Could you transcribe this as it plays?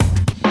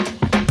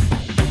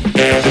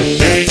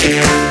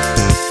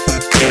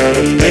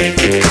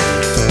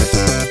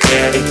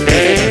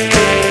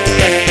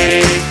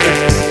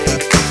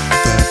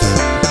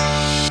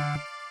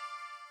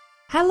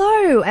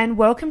Hello, and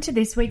welcome to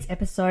this week's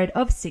episode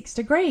of 6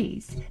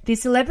 Degrees, the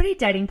celebrity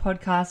dating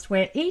podcast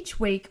where each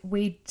week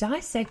we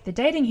dissect the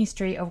dating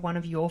history of one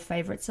of your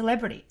favourite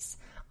celebrities.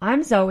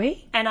 I'm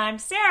Zoe. And I'm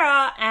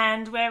Sarah,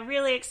 and we're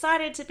really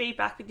excited to be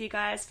back with you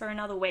guys for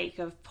another week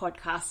of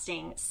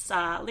podcasting. It's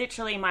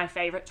literally my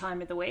favourite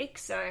time of the week,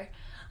 so...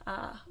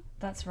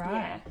 That's right.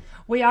 Yeah.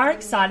 We are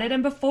excited,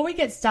 and before we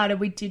get started,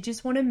 we did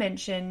just want to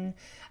mention...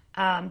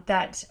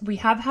 that we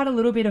have had a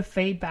little bit of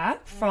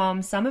feedback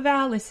from some of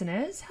our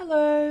listeners,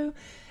 hello,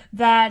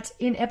 that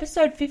in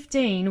episode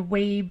 15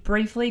 we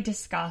briefly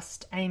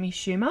discussed Amy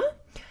Schumer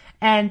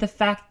and the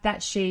fact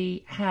that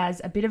she has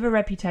a bit of a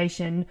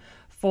reputation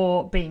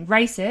for being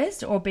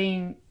racist or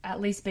being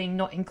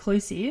not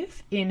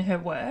inclusive in her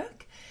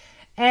work.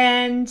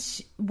 And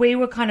we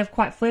were kind of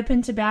quite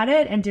flippant about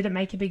it and didn't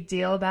make a big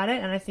deal about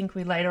it. And I think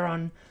we later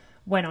on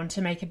went on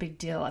to make a big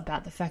deal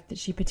about the fact that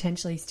she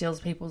potentially steals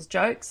people's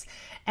jokes.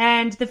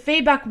 And the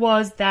feedback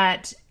was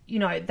that, you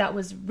know, that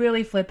was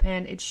really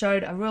flippant. It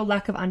showed a real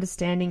lack of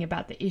understanding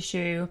about the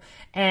issue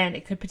and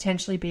it could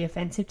potentially be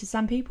offensive to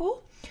some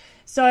people.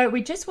 So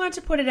we just wanted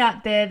to put it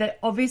out there that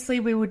obviously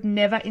we would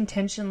never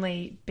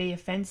intentionally be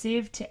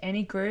offensive to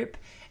any group.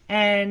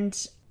 And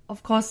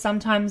of course,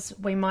 sometimes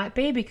we might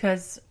be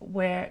because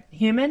we're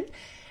human.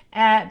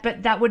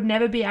 But that would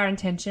never be our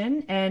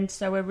intention. And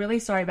so we're really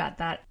sorry about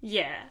that.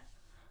 Yeah.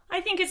 I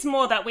think it's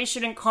more that we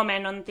shouldn't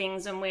comment on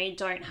things when we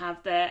don't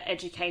have the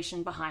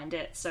education behind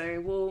it.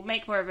 So we'll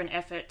make more of an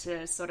effort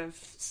to sort of,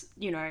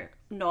 you know,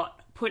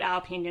 not put our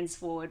opinions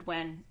forward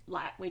when,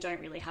 like, we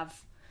don't really have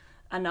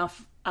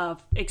enough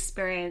of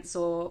experience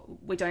or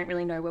we don't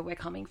really know where we're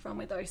coming from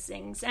with those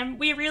things. And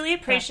we really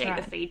appreciate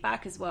the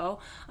feedback as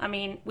well. I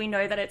mean, we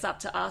know that it's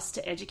up to us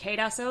to educate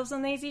ourselves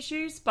on these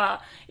issues,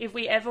 but if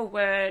we ever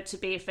were to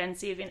be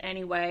offensive in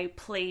any way,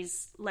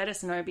 please let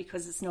us know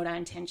because it's not our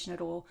intention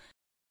at all.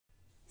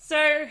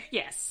 So,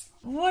 yes.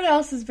 What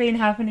else has been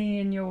happening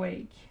in your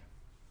week?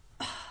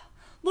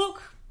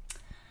 Look,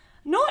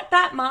 not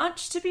that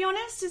much, to be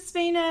honest. It's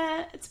been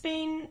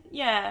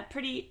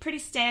pretty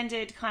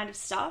standard kind of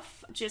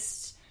stuff.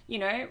 Just, you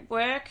know,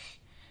 work,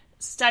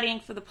 studying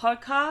for the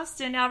podcast,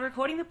 and now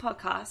recording the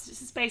podcast.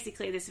 This is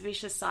basically this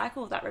vicious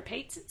cycle that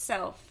repeats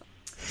itself.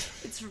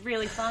 It's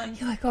really fun.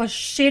 You're like, oh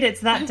shit,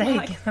 it's that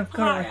day. I've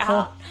got to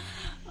record.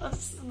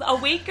 A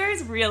week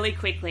goes really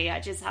quickly. I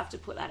just have to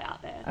put that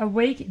out there. A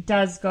week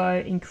does go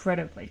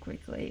incredibly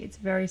quickly. It's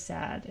very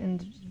sad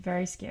and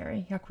very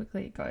scary how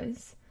quickly it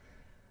goes.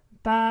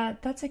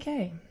 But that's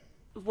okay.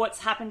 What's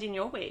happened in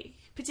your week?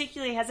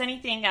 Particularly, has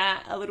anything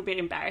a little bit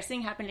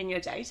embarrassing happened in your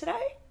day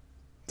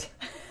today?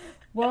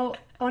 Well,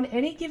 on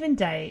any given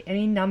day,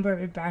 any number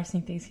of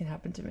embarrassing things can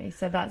happen to me.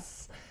 So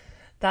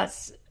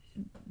that's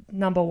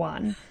number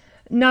one.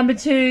 Number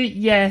two,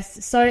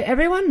 yes. So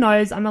everyone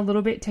knows I'm a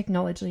little bit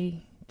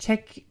technologically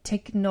can't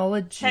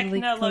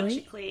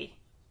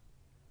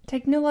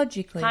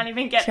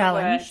even get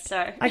challenged. the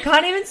word, so I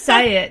can't even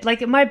say it.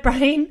 Like my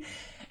brain,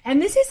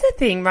 and this is the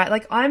thing, right?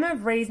 Like I'm a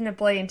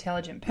reasonably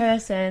intelligent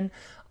person.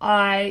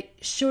 I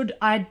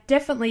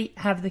definitely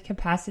have the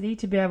capacity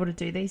to be able to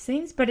do these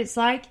things, but it's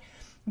like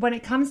when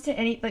it comes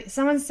to like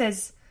someone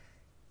says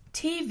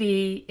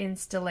TV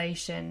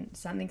installation,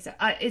 something. So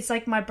it's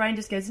like my brain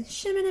just goes,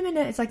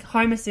 shimmy-na-minna. It's like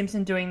Homer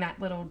Simpson doing that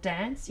little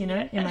dance, you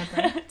know, in my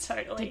brain.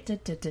 Totally.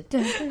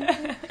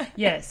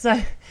 Yeah, so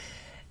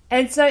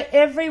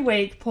every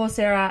week, poor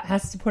Sarah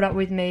has to put up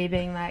with me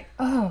being like,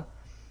 oh,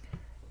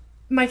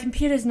 my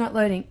computer's not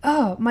loading.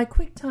 Oh, my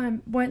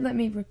QuickTime won't let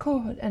me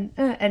record.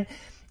 And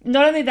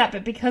not only that,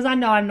 but because I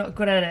know I'm not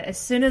good at it, as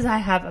soon as I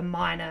have a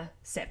minor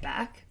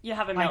setback, you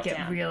have a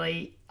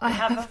meltdown. I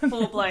have a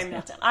full-blown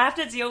meltdown. I have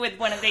to deal with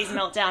one of these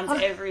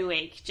meltdowns every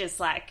week, just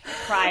like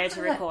prior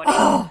to recording.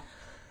 Oh,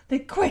 the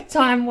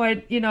QuickTime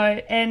won't, you know,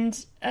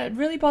 and it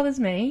really bothers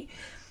me.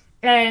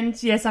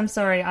 And yes, I'm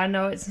sorry. I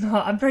know it's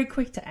not. I'm very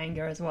quick to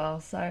anger as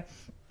well. So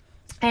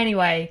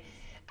anyway,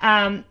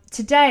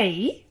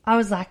 today I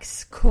was like,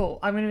 cool.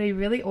 I'm going to be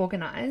really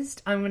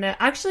organized.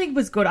 Actually it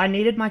was good. I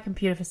needed my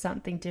computer for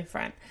something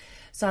different.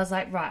 So I was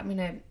like, right, I'm going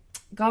to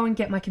go and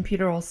get my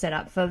computer all set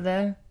up for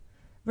the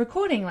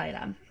recording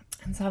later.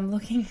 And so I'm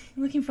looking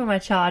for my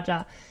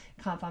charger.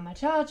 Can't find my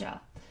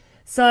charger.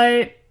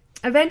 So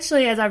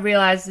eventually, as I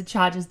realised the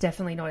charger's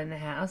definitely not in the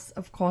house,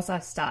 of course I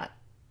start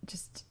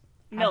just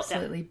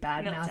absolutely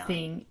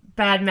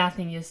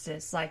bad-mouthing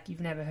Eustace like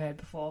you've never heard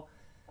before.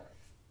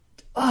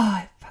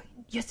 Oh,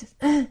 fucking Eustace.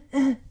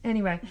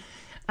 Anyway,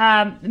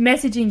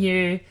 messaging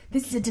you,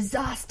 this is a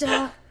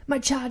disaster. My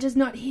charger's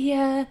not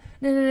here.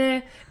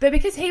 No. But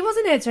because he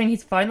wasn't answering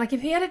his phone, like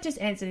if he had just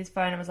answered his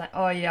phone and was like,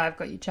 oh yeah, I've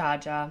got your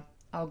charger,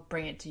 I'll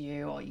bring it to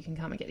you or you can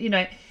come and get it, you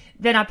know,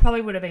 then I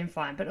probably would have been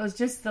fine. But it was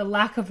just the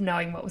lack of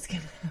knowing what was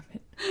going to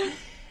happen.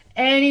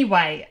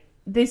 Anyway,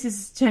 this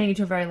is turning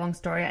into a very long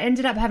story. I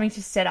ended up having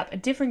to set up a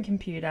different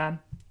computer,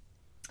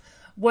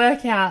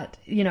 work out,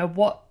 you know,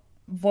 what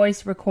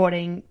voice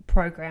recording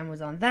program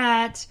was on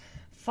that,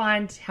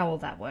 find how all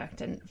that worked.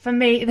 And for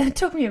me, that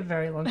took me a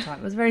very long time.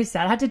 It was very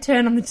sad. I had to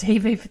turn on the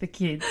TV for the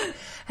kids. I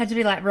had to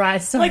be like,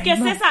 right, sorry. Well, I guess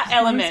there's that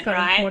element,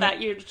 right, important.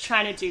 that you're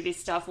trying to do this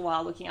stuff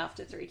while looking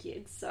after 3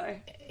 kids. So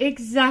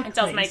exactly. It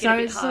does make it a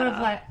bit harder. Sort of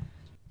like,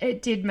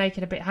 it did make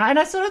it a bit hard. And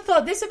I sort of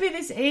thought this would be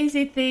this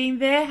easy thing.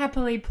 They're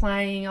happily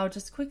playing. I'll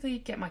just quickly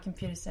get my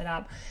computer set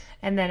up.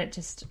 And then it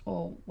just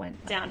all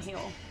went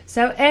downhill.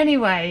 So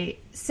anyway,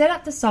 set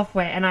up the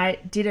software and I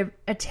did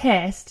a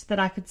test that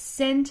I could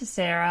send to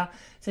Sarah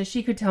so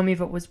she could tell me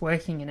if it was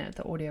working and if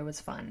the audio was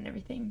fine and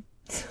everything.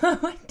 So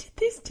I did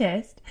this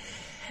test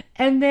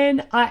and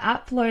then I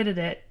uploaded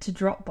it to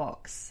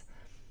Dropbox.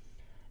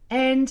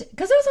 And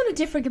because I was on a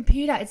different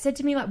computer, it said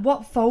to me, like,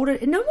 what folder?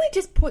 It normally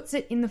just puts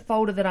it in the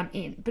folder that I'm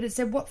in. But it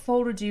said, what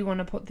folder do you want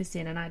to put this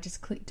in? And I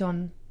just clicked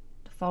on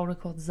the folder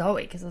called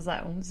Zoe because I was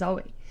like, oh,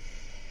 Zoe.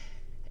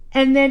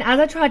 And then as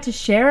I tried to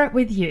share it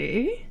with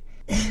you,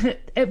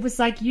 it was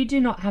like, you do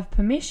not have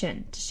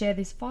permission to share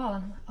this file.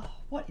 And I'm like, oh,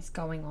 what is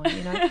going on,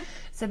 you know?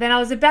 So then I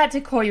was about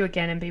to call you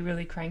again and be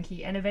really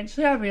cranky. And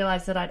eventually I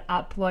realised that I'd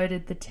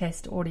uploaded the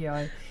test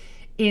audio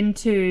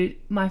into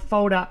my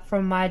folder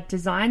from my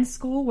design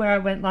school where I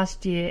went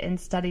last year and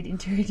studied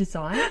interior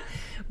design.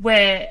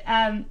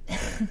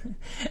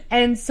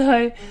 And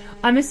so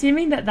I'm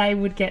assuming that they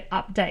would get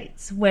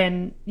updates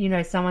when, you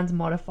know, someone's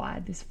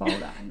modified this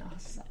folder. And I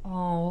was like,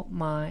 oh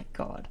my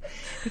God.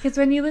 Because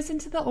when you listen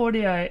to the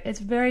audio, it's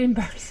very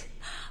embarrassing.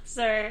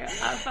 So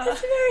it's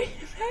very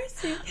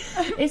embarrassing.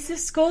 It's the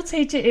school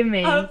teacher in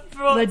me,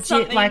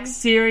 legit, like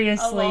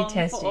seriously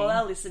testing. For all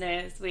our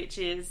listeners, which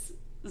is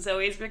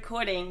Zoe's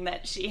recording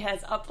that she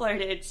has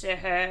uploaded to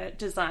her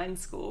design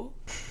school.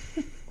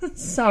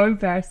 It's so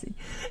embarrassing.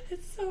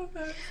 It's so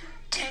embarrassing.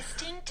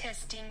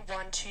 Testing,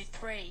 1, 2,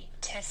 3.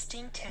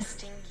 Testing,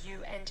 you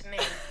and me.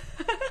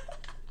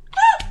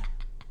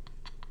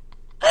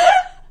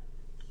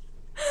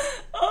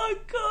 Oh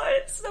God,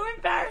 it's so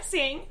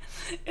embarrassing.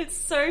 It's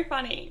so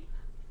funny.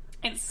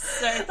 It's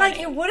so funny. Like,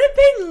 it would have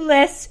been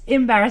less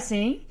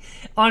embarrassing,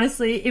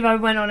 honestly, if I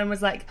went on and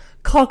was like,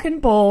 cock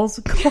and balls,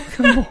 cock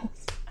and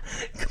balls,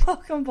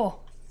 cock and balls.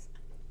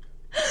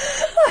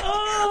 Like,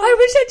 I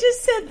wish I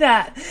just said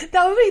that.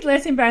 That would be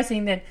less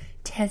embarrassing than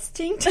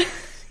testing.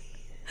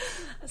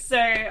 So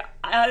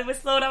I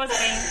thought I was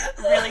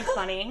being really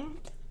funny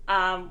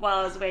while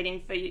I was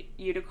waiting for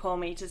you to call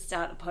me to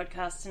start the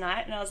podcast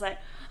tonight. And I was like,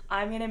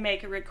 I'm going to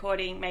make a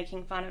recording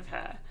making fun of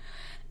her.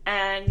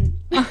 And...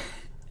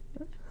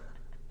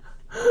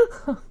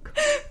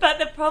 But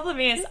the problem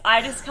is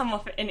I just come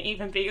off an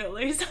even bigger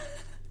loser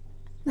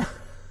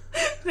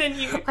than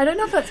you. I don't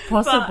know if that's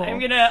possible. But I'm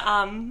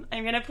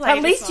gonna play.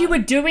 At least you were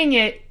doing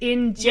it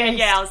in jest.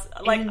 Yeah. I was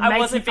like, I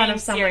wasn't being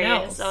serious.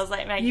 Else. I was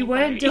like making. You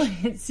weren't fun of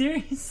doing it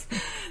seriously.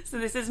 So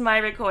this is my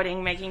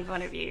recording making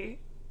fun of you.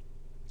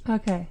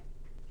 Okay.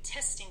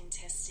 Testing,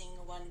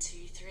 1, 2,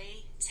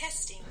 3.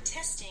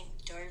 Testing,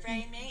 do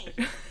re mi.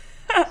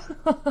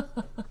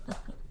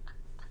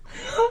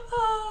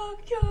 Oh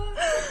God!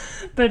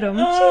 But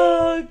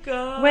oh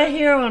God, we're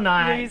here all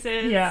night.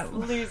 Losers, yeah,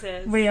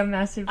 losers. We are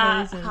massive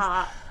losers.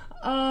 Heart.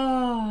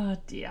 Oh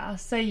dear.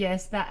 So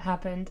yes, that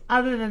happened.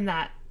 Other than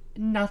that,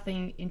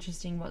 nothing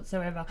interesting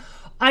whatsoever.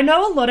 I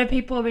know a lot of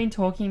people have been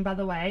talking, by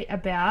the way,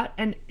 about,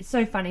 and it's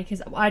so funny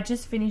because I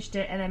just finished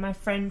it, and then my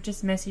friend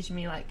just messaged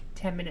me like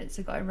 10 minutes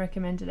ago and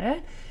recommended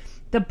it.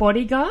 The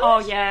Bodyguard. Oh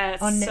yeah,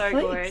 it's on so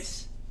Netflix. good.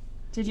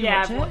 Did you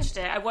watch it? Yeah, I watched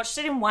it. I watched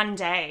it in one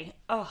day.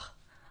 Oh,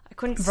 I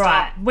couldn't stop.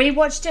 Right. We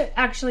watched it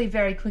actually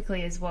very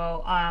quickly as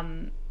well.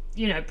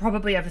 You know,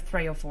 probably over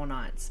 3 or 4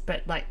 nights.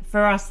 But like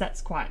for us,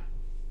 that's quite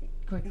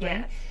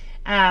quickly.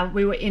 Yeah.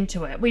 We were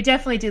into it. We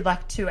definitely did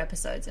like 2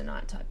 episodes a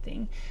night type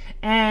thing.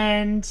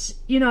 And,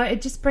 you know,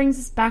 it just brings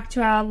us back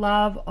to our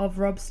love of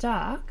Rob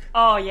Stark.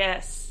 Oh,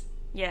 yes.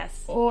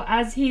 Yes. Or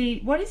as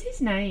what is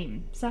his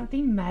name?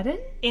 Something Madden?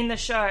 In the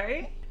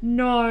show?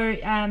 No,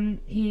 I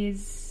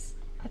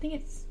think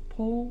it's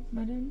Paul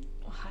Madden.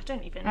 Oh, I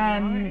don't even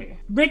know.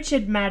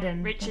 Richard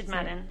Madden. Richard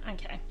Madden,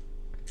 okay.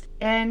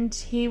 And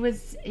he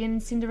was in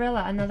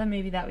Cinderella, another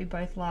movie that we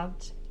both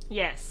loved.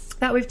 Yes.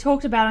 That we've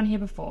talked about on here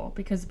before,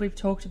 because we've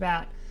talked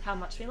about how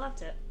much we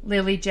loved it.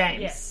 Lily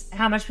James. Yes.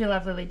 How much we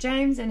love Lily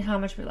James and how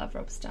much we love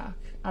Rob Stark,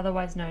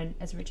 otherwise known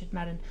as Richard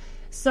Madden.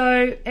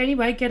 So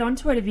anyway, get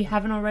onto it if you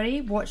haven't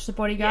already. Watch The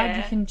Bodyguard. Yeah.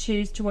 You can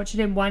choose to watch it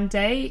in one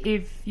day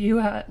if you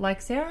are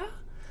like Sarah,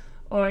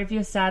 or if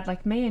you're sad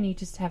like me and you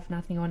just have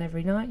nothing on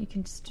every night, you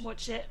can just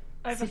watch it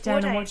over 4 sit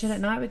down days. and watch it at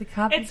night with a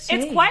cup of tea.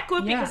 It's quite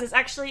good because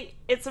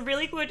it's a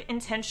really good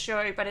intense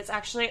show, but it's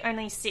actually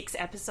only 6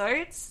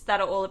 episodes that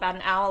are all about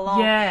an hour long.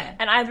 Yeah.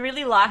 And I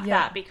really like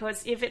that,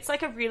 because if it's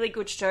like a really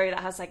good show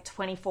that has like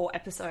 24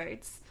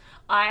 episodes,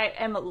 I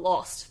am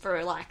lost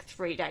for like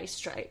 3 days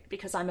straight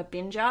because I'm a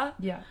binger.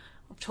 Yeah.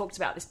 I've talked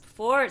about this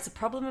before. It's a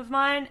problem of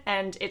mine,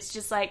 and it's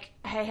just like,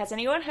 hey, has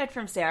anyone heard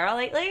from Sarah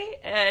lately?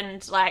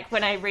 And like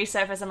when I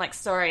resurface, I'm like,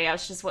 sorry, I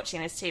was just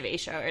watching this TV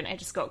show and I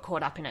just got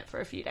caught up in it for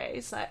a few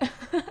days. Like...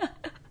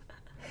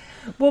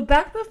 Well,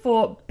 back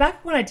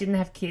when I didn't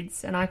have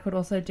kids, and I could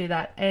also do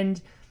that,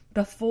 and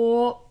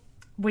before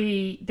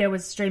there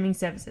was streaming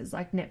services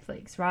like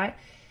Netflix, right?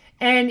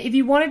 And if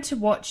you wanted to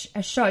watch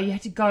a show, you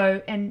had to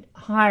go and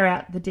hire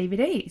out the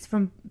DVDs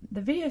from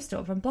the video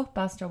store, from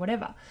Blockbuster or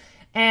whatever.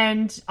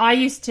 And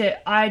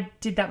I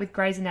did that with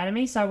Grey's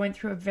Anatomy, so I went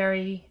through a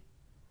very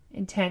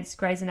intense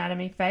Grey's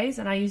Anatomy phase,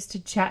 and I used to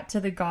chat to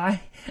the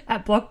guy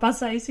at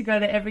Blockbuster. I used to go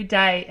there every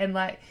day and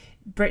like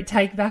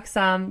take back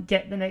some,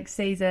 get the next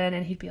season,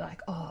 and he'd be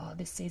like, oh,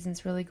 this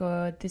season's really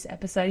good, this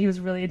episode. He was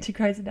really into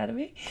Grey's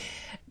Anatomy.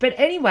 But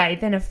anyway,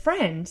 then a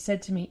friend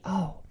said to me,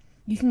 oh,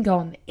 you can go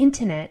on the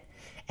internet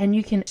and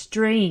you can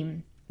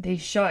stream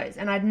these shows.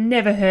 And I'd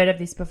never heard of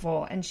this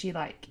before, and she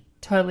like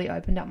totally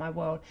opened up my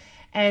world.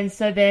 And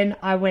so then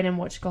I went and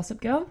watched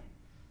Gossip Girl,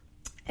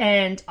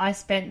 and I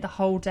spent the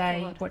whole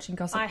day watching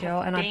Gossip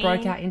Girl, and I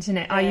broke our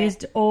internet. I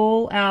used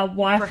all our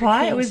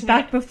Wi-Fi. It was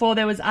back before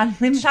there was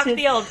unlimited. Chuck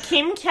the old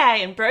Kim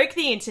K and broke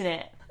the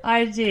internet.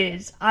 I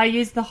did. I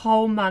used the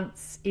whole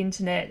month's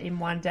internet in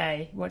one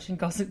day watching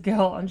Gossip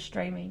Girl on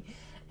streaming,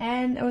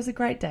 and it was a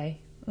great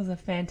day. It was a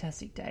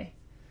fantastic day.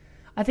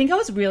 I think I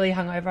was really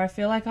hungover. I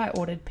feel like I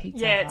ordered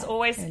pizza. Yeah, it's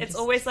always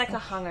like a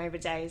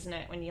hungover day, isn't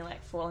it? When you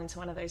like fall into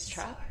one of those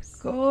traps.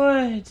 So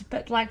good,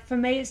 but like for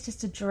me, it's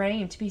just a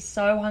dream to be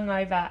so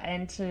hungover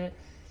and to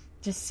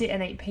just sit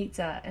and eat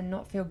pizza and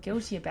not feel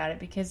guilty about it.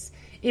 Because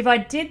if I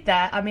did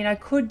that, I mean, I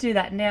could do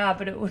that now,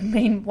 but it would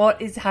mean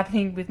what is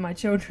happening with my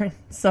children.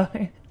 So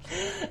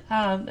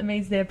it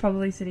means they're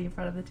probably sitting in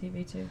front of the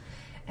TV too.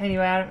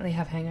 Anyway, I don't really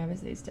have hangovers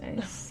these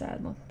days.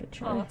 Sad, but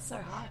true. Oh, it's so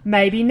hard.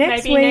 Maybe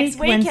next week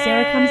when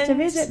Sarah comes to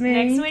visit me.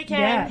 Next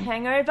weekend,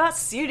 hangover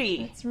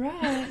city. That's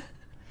right.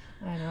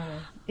 I know.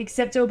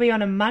 Except it'll be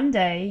on a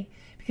Monday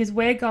because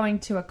we're going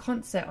to a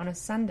concert on a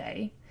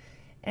Sunday,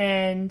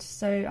 and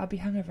so I'll be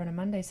hungover on a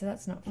Monday. So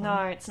that's not fun.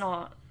 No, it's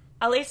not.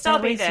 At least I'll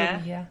be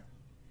there.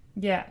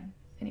 Yeah.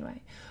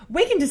 Anyway,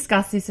 we can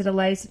discuss this at a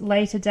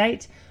later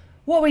date.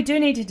 What we do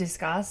need to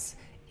discuss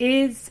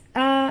is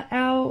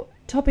our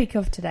topic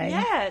of today.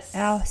 Yes.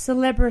 Our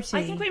celebrity.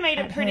 I think we made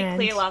it pretty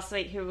clear last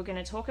week who we were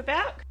going to talk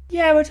about.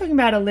 Yeah, we're talking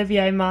about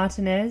Olivier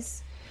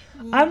Martinez.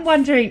 Yes. I'm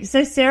wondering,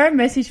 so Sarah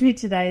messaged me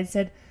today and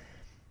said,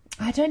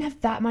 I don't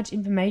have that much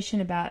information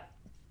about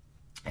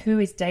who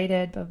is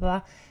dated, blah,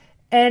 blah.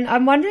 And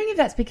I'm wondering if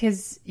that's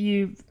because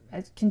you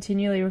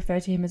continually refer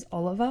to him as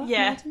Oliver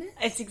Martinez?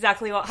 It's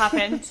exactly what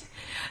happened.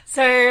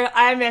 So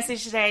I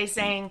messaged today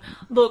saying,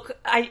 look,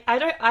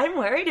 I'm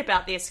worried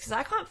about this because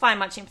I can't find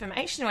much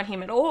information on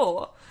him at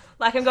all.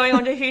 Like, I'm going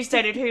on to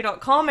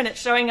who'sdatedwho.com and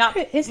it's showing up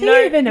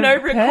no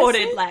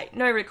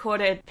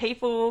recorded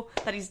people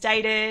that he's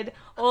dated,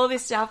 all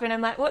this stuff. And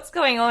I'm like, what's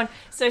going on?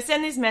 So I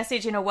send this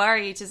message in a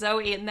worry to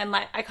Zoe, and then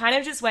like I kind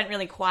of just went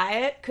really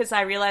quiet because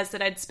I realized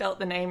that I'd spelt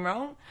the name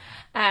wrong,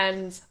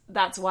 and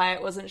that's why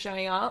it wasn't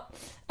showing up.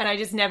 And I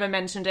just never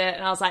mentioned it.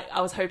 And I was like,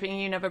 I was hoping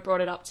you never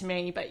brought it up to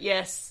me, but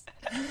yes.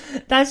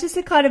 That's just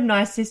the kind of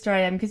nice sister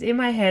I am, because in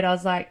my head I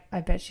was like,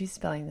 I bet she's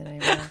spelling the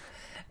name wrong.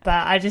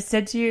 But I just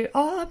said to you,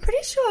 I'm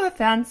pretty sure I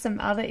found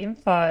some other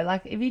info.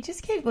 Like, if you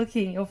just keep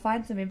looking, you'll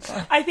find some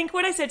info. I think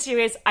what I said to you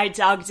is, I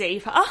dug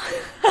deeper.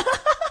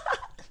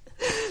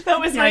 That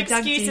was my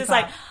excuse. Is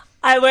like,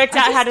 I worked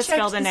out how to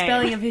spell the name.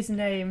 Spelling of his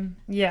name.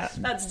 Yeah.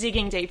 That's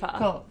digging deeper.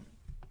 Cool.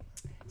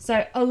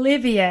 So,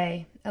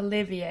 Olivier,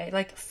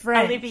 like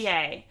French.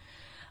 Olivier.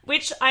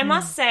 Which I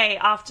must say,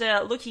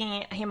 after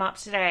looking him up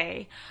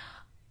today,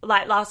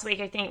 like last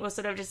week, I think was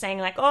sort of just saying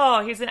like,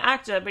 oh, he's an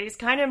actor, but he's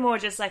kind of more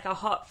just like a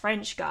hot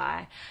French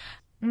guy.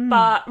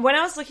 But when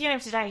I was looking at him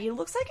today, he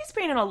looks like he's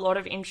been in a lot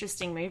of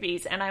interesting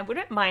movies, and I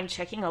wouldn't mind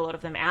checking a lot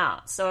of them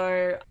out.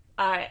 So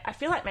I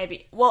feel like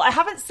maybe, well, I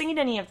haven't seen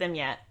any of them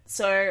yet,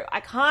 so I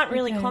can't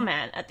really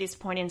comment at this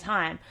point in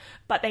time.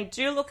 But they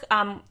do look,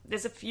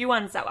 there's a few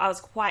ones that I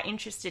was quite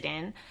interested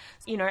in,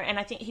 you know, and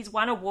I think he's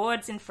won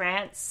awards in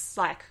France,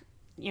 like,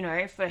 you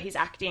know, for his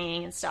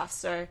acting and stuff.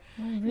 So,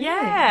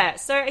 yeah.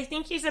 So I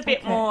think he's a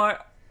bit more of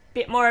a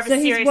serious actor. So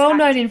he's well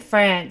known in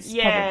France,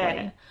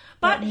 probably.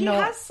 But he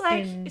has,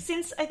 like,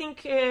 since, I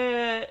think,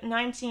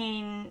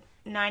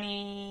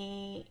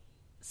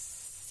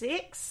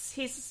 1996,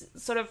 he's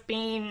sort of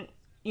been,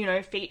 you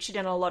know, featured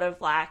in a lot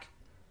of, like,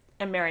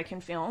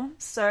 American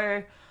films.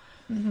 So,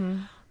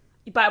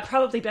 but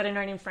probably better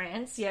known in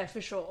France. Yeah,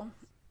 for sure.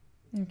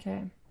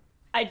 Okay.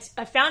 I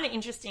found it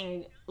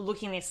interesting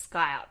looking this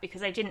guy up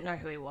because I didn't know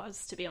who he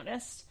was, to be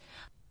honest.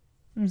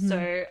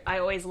 So I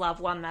always love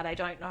one that I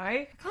don't know.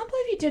 I can't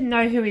believe you didn't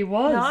know who he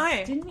was.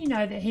 No. Didn't you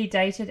know that he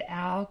dated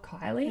our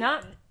Kylie?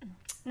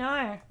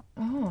 No.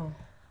 Oh.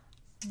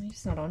 You're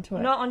just not onto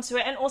it. Not onto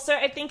it. And also,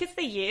 I think it's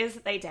the years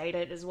that they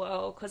dated as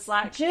well. Because,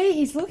 like... Gee,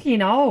 he's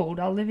looking old,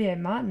 Olivier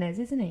Martinez,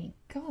 isn't he?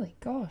 Golly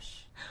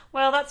gosh.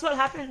 Well, that's what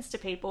happens to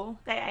people.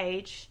 They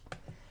age.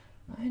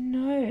 I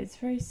know, it's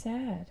very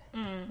sad.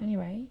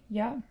 Anyway,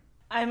 yeah.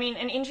 I mean,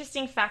 an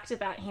interesting fact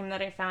about him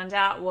that I found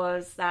out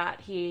was that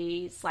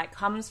he's, like,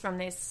 comes from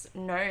this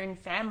known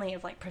family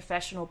of, like,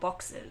 professional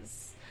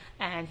boxers.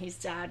 And his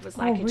dad was,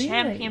 like, a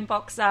champion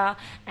boxer.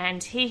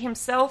 And he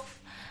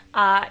himself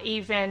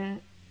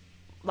even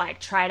like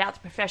tried out the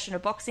profession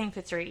of boxing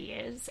for 3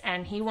 years,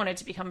 and he wanted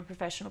to become a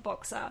professional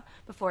boxer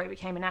before he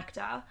became an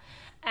actor.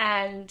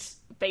 And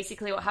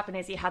basically what happened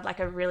is he had like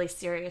a really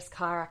serious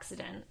car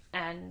accident,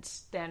 and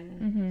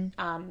then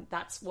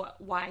that's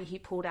why he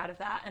pulled out of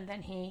that, and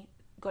then he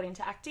got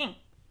into acting.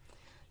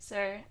 So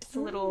it's a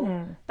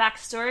little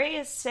backstory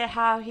as to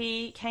how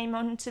he came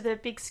onto the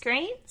big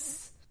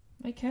screens.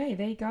 Okay,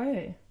 there you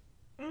go.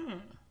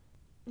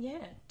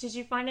 Yeah. Did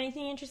you find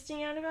anything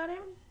interesting out about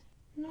him?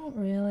 Not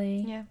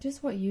really. Yeah.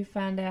 Just what you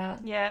found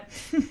out. Yeah.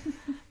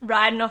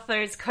 Riding off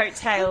those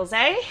coattails,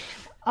 eh?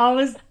 I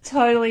was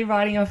totally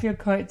riding off your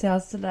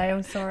coattails today.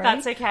 I'm sorry.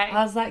 That's okay.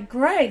 I was like,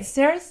 great.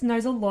 Sarah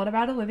knows a lot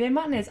about Olivia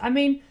Martinez. I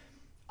mean,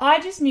 I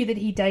just knew that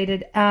he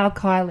dated our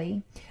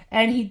Kylie.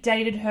 And he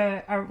dated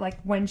her,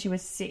 like, when she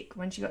was sick,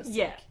 when she got sick.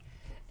 Yeah.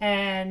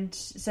 And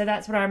so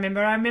that's what I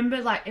remember. I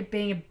remember, like, it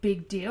being a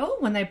big deal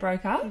when they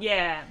broke up.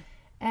 Yeah.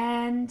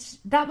 And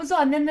that was all.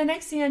 And then the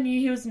next thing I knew,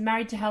 he was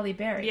married to Halle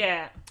Berry.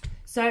 Yeah.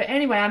 So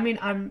anyway, I mean,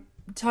 I'm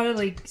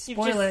totally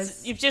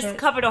spoilers. You've just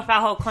covered off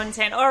our whole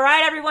content. All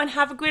right, everyone,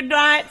 have a good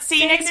night.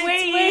 See you next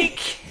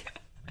week.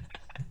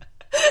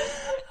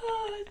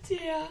 Oh,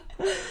 dear.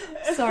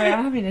 Sorry,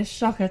 I'm having a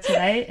shocker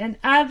today. An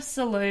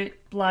absolute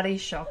bloody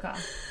shocker.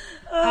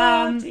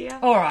 Oh, dear.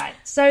 All right.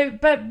 So,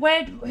 but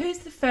who's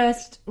the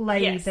first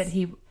lady that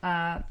he...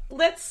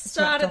 Let's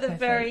start at the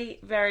very,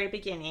 very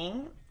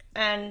beginning.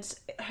 And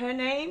her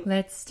name...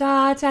 Let's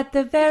start at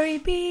the very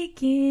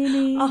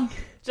beginning. Oh,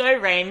 Do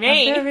Re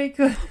Mi. A very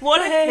good What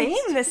a place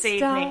theme this to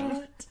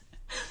evening.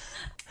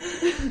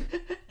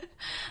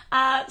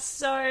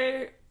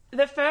 So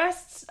the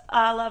first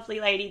lovely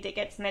lady that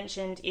gets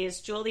mentioned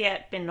is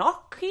Juliette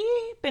Binoche.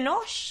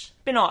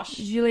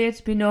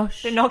 Juliette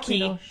Binoche.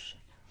 Binoche.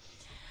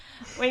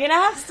 We're going to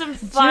have some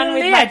fun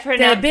with my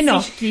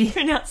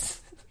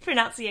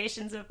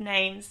pronunciations of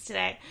names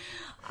today.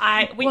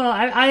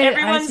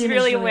 Everyone's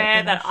really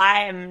aware that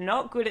I am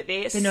not good at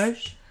this.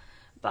 Binoche.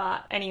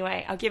 But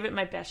anyway, I'll give it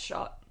my best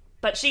shot.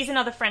 But she's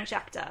another French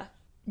actor.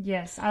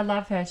 Yes, I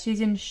love her. She's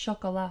in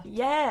Chocolat.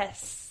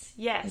 Yes.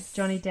 With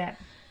Johnny Depp.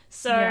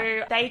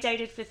 So they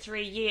dated for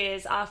 3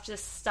 years after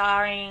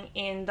starring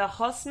in The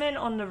Horseman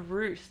on the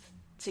Roof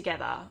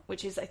together,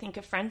 which is, I think,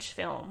 a French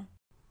film.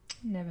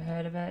 Never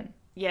heard of it.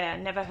 Yeah,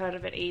 never heard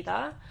of it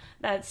either.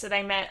 So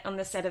they met on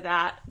the set of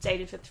that,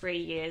 dated for 3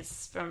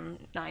 years from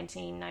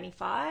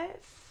 1995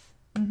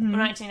 or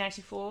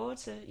 1994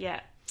 to,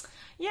 yeah.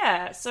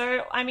 Yeah,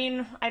 so, I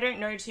mean, I don't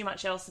know too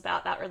much else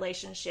about that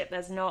relationship.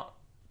 There's not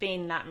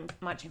been that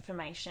much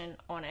information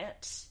on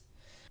it.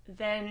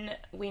 Then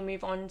we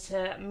move on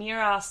to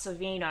Mira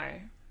Sorvino.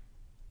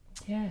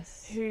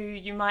 Yes. Who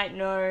you might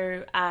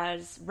know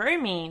as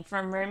Romy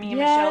from Romy and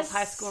Michelle's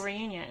High School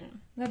Reunion.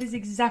 That is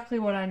exactly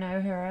what I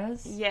know her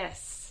as.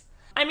 Yes.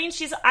 I mean,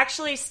 she's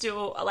actually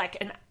still, like,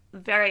 a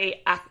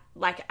very,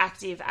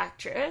 active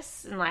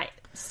actress and, like,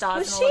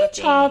 stars in a lot of things. Was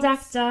she a child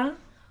actor?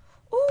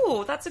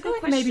 Ooh, that's a good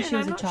question. Maybe she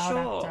was a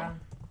child actor.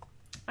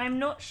 I'm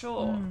not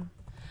sure.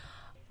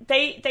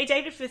 They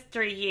dated for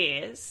 3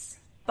 years,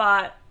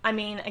 but, I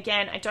mean,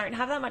 again, I don't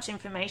have that much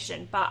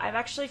information, but I've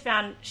actually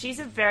found she's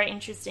a very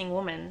interesting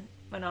woman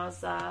when I was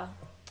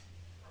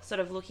sort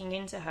of looking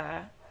into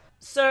her.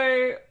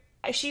 So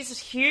she's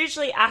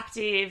hugely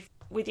active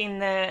within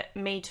the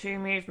Me Too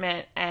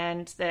movement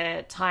and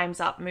the Time's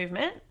Up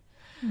movement.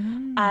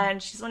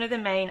 And she's one of the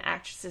main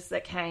actresses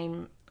that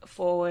came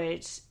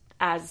forward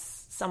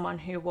as someone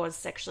who was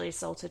sexually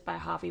assaulted by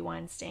Harvey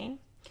Weinstein.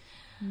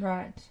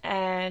 Right.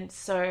 And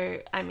so,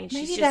 I mean,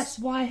 maybe that's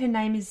why her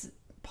name is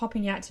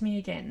popping out to me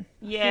again.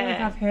 Yeah. I feel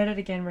like I've heard it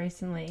again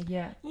recently.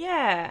 Yeah.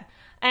 Yeah.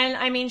 And,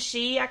 I mean,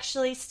 she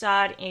actually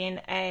starred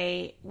in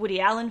a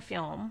Woody Allen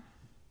film.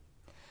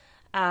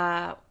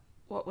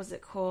 What was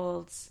it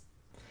called?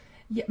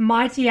 Yeah,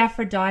 Mighty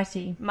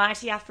Aphrodite.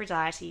 Mighty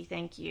Aphrodite,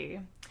 thank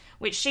you.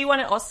 Which she won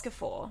an Oscar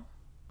for.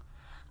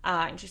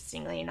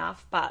 Interestingly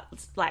enough, but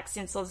like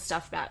since all the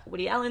stuff about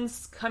Woody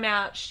Allen's come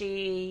out,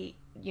 she,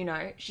 you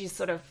know, she's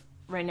sort of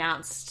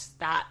renounced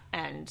that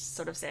and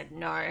sort of said,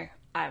 no,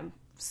 I'm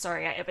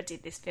sorry I ever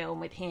did this film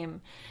with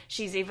him.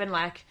 She's even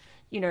like,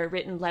 you know,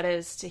 written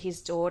letters to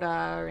his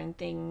daughter and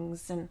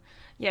things, and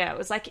yeah, it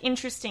was like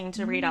interesting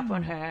to read up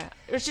on her.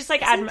 It was just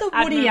like Isn't the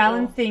Woody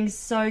Allen thing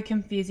so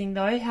confusing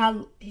though?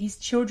 How his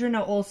children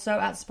are all so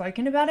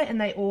outspoken about it, and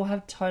they all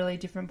have totally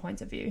different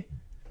points of view.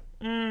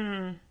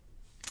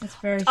 It's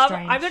very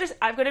strange.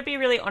 I've got to be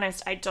really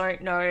honest. I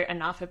don't know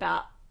enough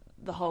about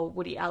the whole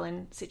Woody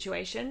Allen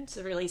situation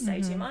to really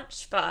say too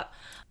much. But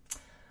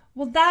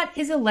well, that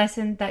is a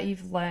lesson that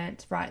you've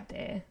learnt right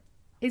there.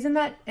 Isn't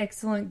that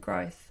excellent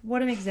growth?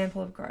 What an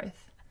example of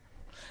growth.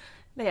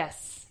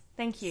 Yes,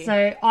 thank you.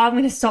 So I'm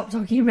going to stop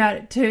talking about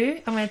it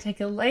too. I'm going to take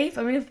a leaf.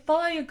 I'm going to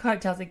follow your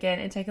coattails again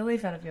and take a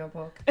leaf out of your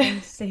book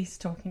and cease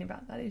talking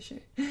about that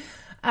issue.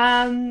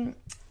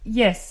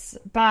 Yes,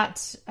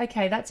 but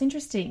okay, that's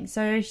interesting.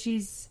 So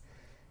she's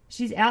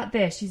out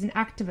there. She's an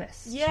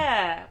activist.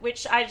 Yeah,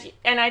 which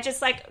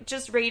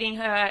just reading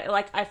her,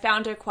 like I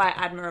found her quite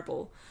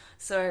admirable.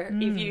 So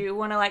if you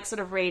want to like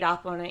sort of read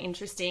up on an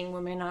interesting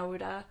woman, I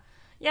would,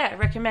 yeah,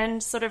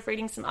 recommend sort of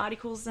reading some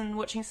articles and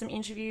watching some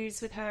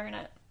interviews with her in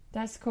it.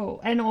 That's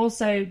cool. And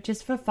also,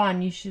 just for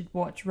fun, you should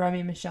watch Romy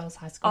and Michelle's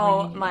High School Oh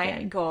Reunion my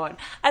again. God.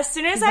 As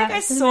soon as I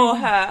saw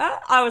her,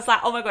 I was like,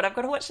 oh my God, I've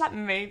got to watch that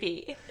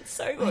movie. It's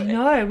so good.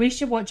 No, we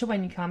should watch it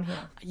when you come here.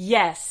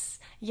 Yes.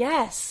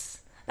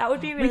 That would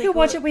be really We could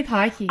watch it with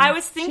Heike. I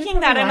was thinking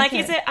that. I'm like,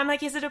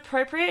 it. is it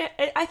appropriate?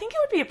 I think it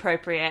would be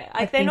appropriate.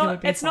 Like,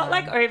 it's not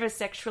like over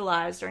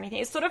sexualized or anything.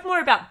 It's sort of more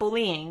about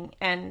bullying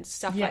and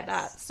stuff like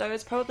that. So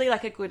it's probably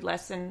like a good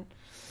lesson.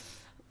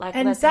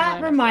 And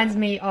that reminds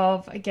me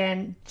of,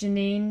 again,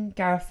 Janine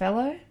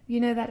Garofalo. You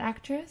know that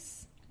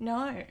actress?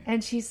 No.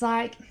 And she's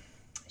like,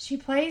 she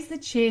plays the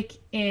chick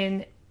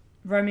in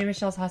Romeo and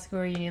Michelle's High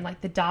School Reunion,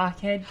 like the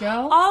dark-haired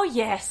girl. Oh,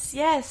 yes.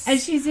 And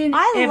she's in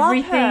everything.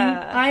 Love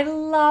her. I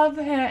love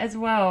her as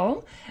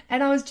well.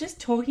 And I was just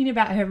talking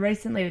about her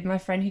recently with my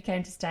friend who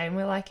came to stay, and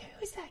we're like,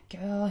 who is that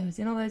girl who's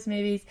in all those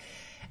movies?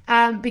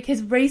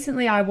 Because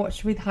recently I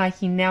watched with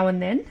Heike Now and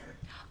Then.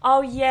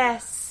 Oh,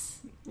 yes.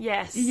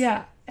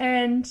 Yeah.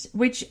 And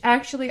which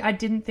actually I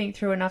didn't think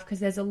through enough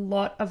because there's a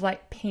lot of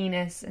like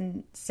penis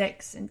and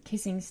sex and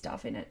kissing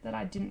stuff in it that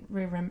I didn't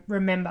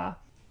remember.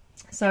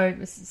 So it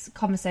was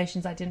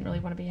conversations I didn't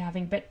really want to be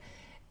having. But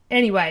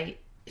anyway,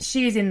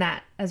 she's in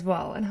that as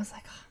well. And I was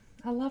like,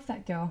 oh, I love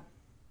that girl.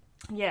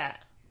 Yeah,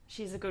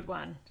 she's a good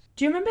one.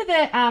 Do you remember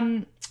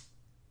that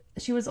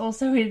she was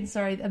also in,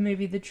 a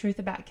movie The Truth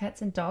About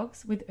Cats and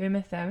Dogs with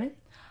Uma Thurman?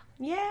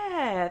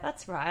 Yeah,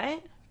 that's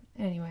right.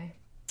 Anyway.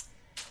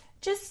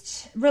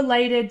 Just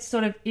related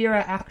sort of era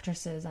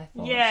actresses, I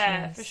thought.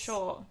 Yeah, for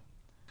sure.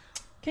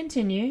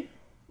 Continue.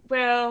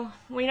 Well,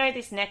 we know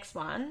this next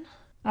one.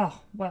 Oh,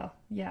 well,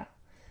 yeah.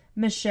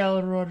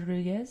 Michelle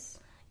Rodriguez.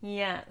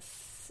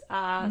 Yes.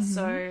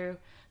 So,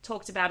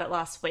 talked about it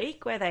last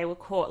week where they were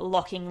caught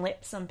locking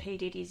lips on P.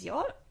 Diddy's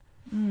yacht.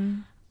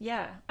 Mm.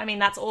 Yeah. I mean,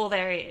 that's all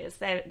there is.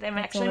 They're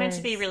actually meant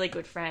to be really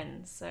good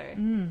friends, so...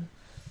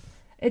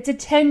 It's a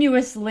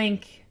tenuous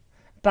link,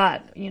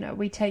 but, you know,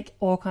 we take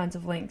all kinds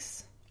of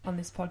links on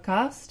this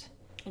podcast.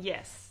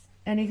 Yes.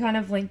 Any kind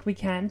of link we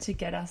can to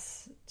get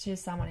us to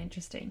someone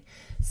interesting.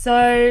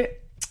 So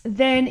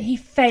then he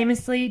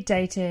famously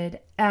dated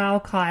our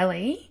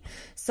Kylie.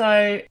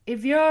 So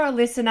if you're a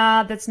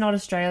listener that's not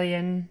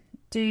Australian,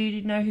 do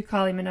you know who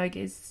Kylie Minogue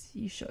is?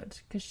 You should.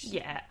 Cause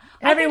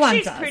everyone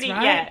does, right?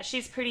 Yeah,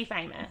 she's pretty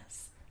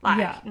famous.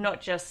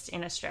 Not just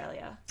in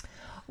Australia.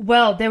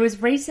 Well, there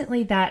was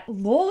recently that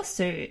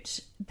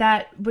lawsuit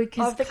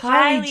because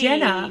Kylie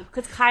Jenner...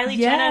 Because Kylie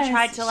Jenner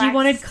tried to, she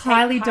wanted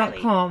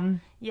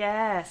Kylie.com.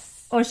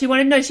 Yes. Or she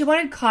wanted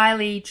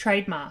Kylie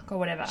trademark or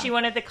whatever. She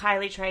wanted the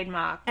Kylie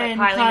trademark. And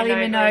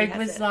Kylie Minogue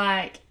was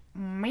like,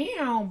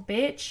 meow,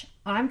 bitch,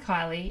 I'm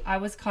Kylie. I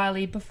was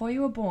Kylie before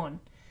you were born.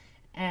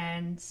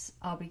 And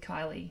I'll be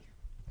Kylie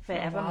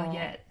forevermore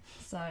yet.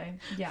 So,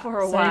 yeah. For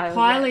a while,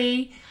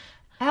 Kylie,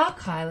 our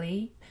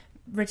Kylie...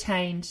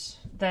 retained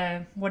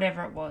the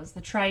whatever it was,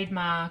 the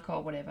trademark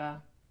or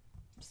whatever.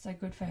 So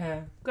good for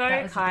her.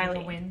 That was Kylie. A bit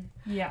of a win.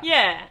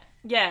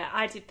 Yeah,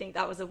 I did think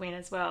that was a win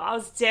as well. I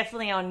was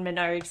definitely on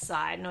Minogue's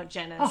side, not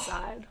Jenner's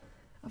side.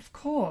 Of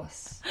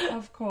course.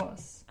 So,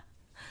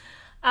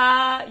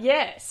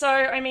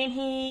 I mean,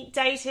 he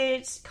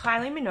dated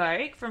Kylie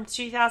Minogue from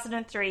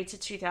 2003 to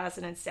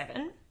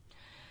 2007.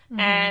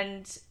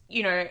 And,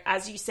 you know,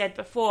 as you said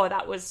before,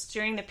 that was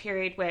during the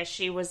period where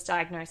she was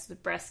diagnosed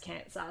with breast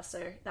cancer.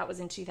 So that was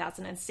in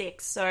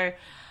 2006. So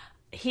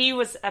he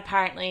was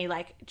apparently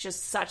like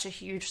just such a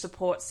huge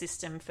support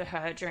system for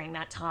her during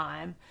that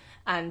time.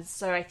 And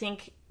so I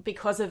think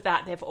because of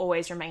that, they've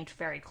always remained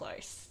very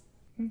close.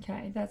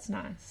 Okay, that's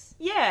nice.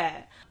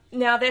 Yeah.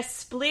 Now, their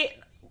split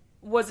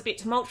was a bit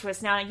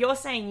tumultuous. Now, you're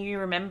saying you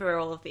remember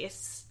all of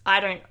this.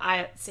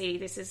 I see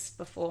this is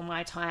before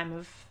my time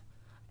of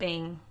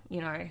being,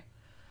 you know,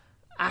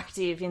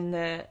 active in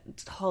the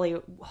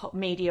Hollywood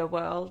media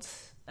world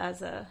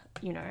as a,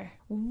 you know.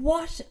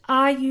 What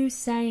are you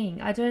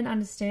saying? I don't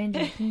understand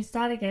you. Can you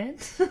start again?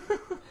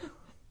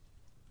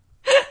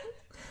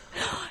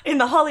 In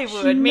the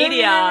Hollywood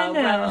media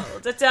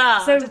world. So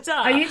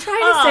are you trying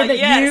to say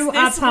that you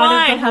are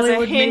part of the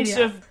Hollywood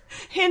media?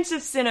 Hint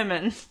of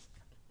cinnamon.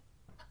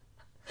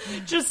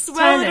 Just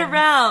swirl it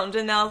around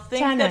and they'll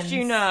think that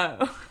you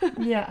know.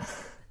 Yeah.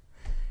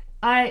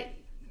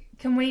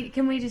 Can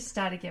we just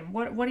start again?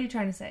 What are you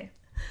trying to say?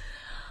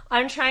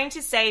 I'm trying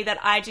to say that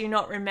I do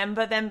not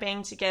remember them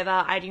being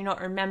together. I do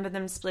not remember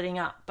them splitting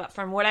up. But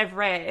from what I've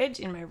read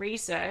in my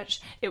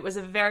research, it was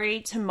a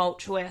very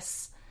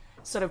tumultuous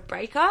sort of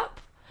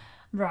breakup.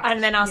 Right.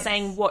 And then I was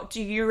saying, what,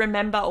 do you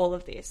remember all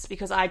of this?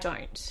 Because I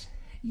don't.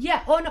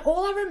 Yeah, and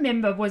all I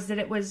remember was that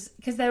it was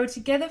because they were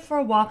together for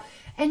a while.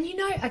 And you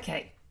know,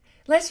 okay,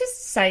 let's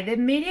just say the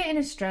media in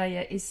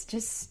Australia is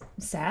just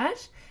sad.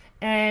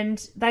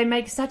 And they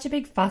make such a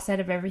big fuss out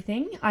of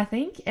everything, I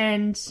think.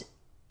 And,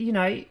 you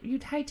know,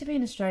 you'd hate to be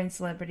an Australian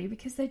celebrity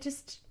because they're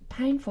just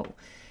painful.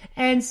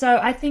 And so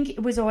I think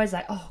it was always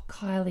like, oh,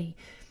 Kylie.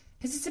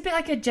 Because it's a bit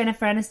like a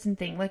Jennifer Aniston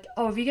thing. Like,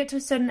 oh, if you get to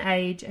a certain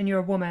age and you're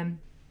a woman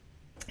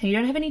and you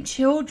don't have any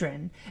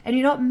children, and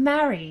you're not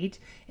married,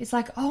 it's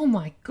like, oh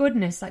my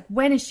goodness, like,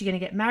 when is she going to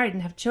get married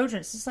and have children?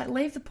 It's just like,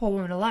 leave the poor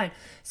woman alone.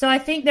 So I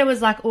think there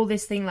was like all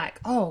this thing like,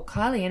 oh,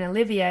 Kylie and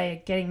Olivia are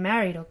getting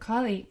married, or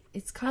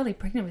is Kylie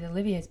pregnant with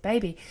Olivia's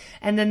baby?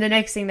 And then the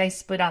next thing, they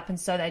split up, and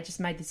so they just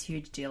made this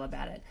huge deal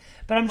about it.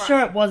 But I'm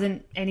sure it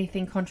wasn't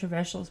anything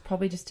controversial. It's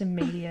probably just a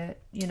media,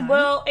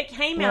 Well, it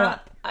came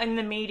out in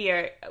the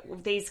media,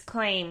 these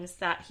claims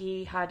that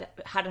he had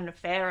an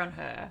affair on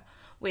her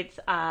with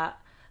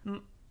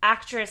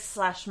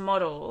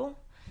actress/model.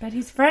 But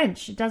he's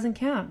French. It doesn't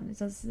count.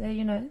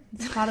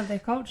 It's part of their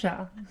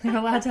culture. They're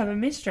allowed to have a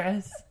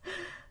mistress.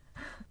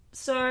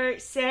 So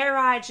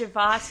Sarai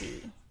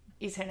Javati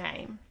is her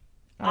name.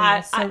 Oh,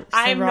 yeah.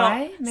 I'm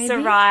not maybe?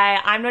 Sarai.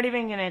 I'm not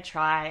even going to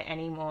try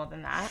any more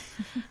than that.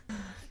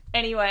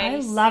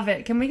 Anyways, I love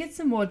it. Can we get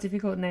some more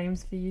difficult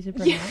names for you to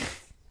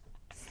pronounce?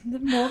 The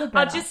more the better.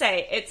 I'll just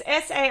say it's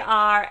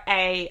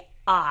Sarai.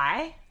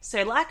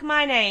 So like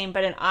my name,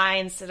 but an I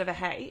instead of a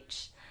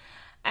H.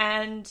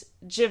 And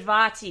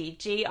Javati,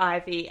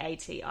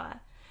 Givati.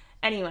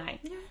 Anyway.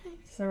 Yeah,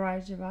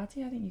 Sarai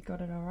Javati, I think you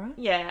got it all right.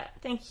 Yeah,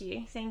 thank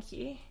you.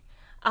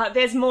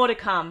 There's more to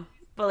come,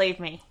 believe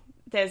me.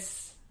 I'm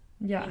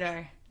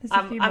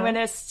going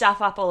to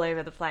stuff up all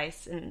over the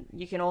place, and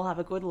you can all have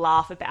a good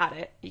laugh about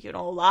it. You can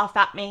all laugh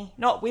at me,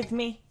 not with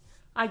me.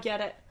 I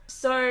get it.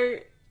 So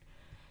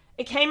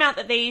it came out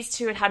that these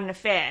two had an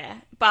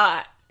affair,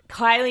 but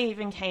Kylie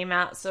even came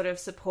out sort of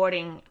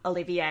supporting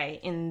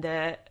Olivier in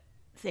the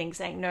thing,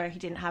 saying, no, he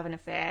didn't have an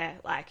affair.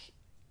 Like,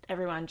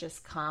 everyone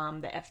just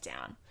calm the F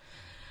down.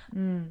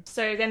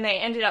 So then they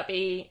ended up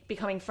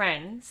becoming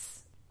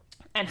friends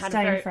and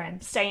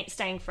had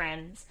staying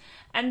friends.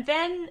 And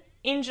then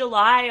in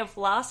July of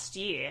last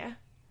year,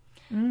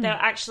 they were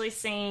actually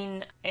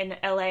seen in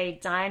LA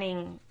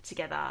dining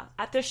together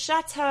at the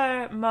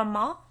Chateau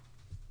Marmont.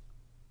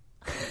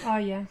 Oh,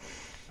 yeah.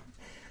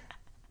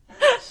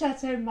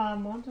 Chateau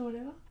Marmont or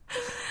whatever.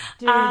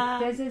 Dude,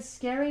 there's a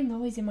scary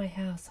noise in my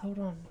house. Hold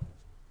on.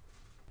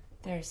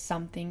 There is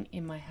something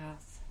in my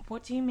house.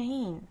 What do you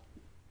mean?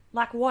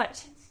 Like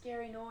what?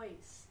 Scary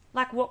noise.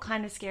 Like what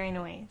kind of scary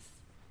noise?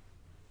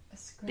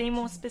 Be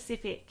more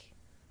specific.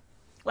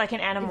 Like an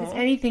animal? If it's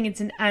anything,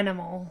 it's an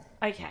animal.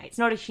 Okay, it's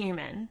not a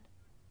human.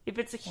 If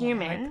it's a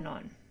human... I hope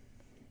not.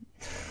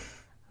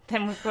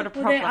 Then we've got a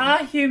problem. Well, there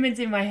are humans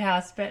in my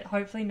house, but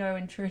hopefully no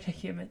intruder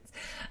humans.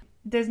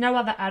 There's no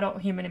other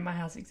adult human in my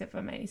house except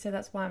for me, so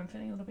that's why I'm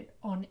feeling a little bit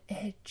on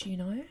edge,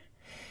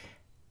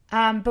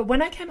 But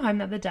when I came home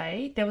the other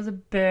day, there was a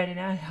bird in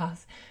our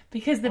house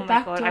because the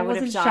back door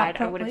wasn't shut properly.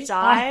 I would have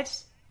died.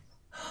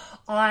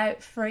 I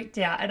freaked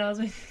out, and I was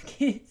with the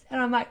kids,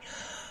 and I'm like,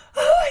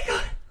 oh my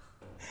God,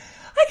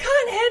 I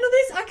can't handle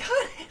this.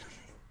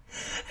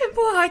 And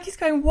poor Heike's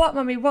going, what,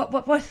 Mummy? What?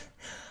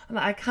 I'm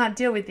like, I can't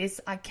deal with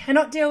this. I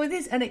cannot deal with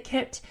this. And it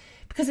kept,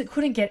 because it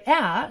couldn't get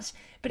out,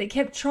 but it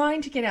kept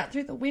trying to get out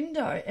through the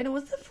window, and it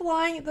was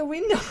flying at the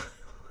window.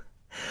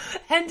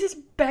 And just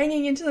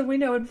banging into the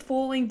window and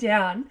falling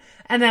down.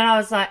 And then I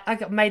was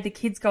like, made the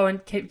kids go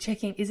and keep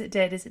checking, is it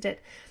dead?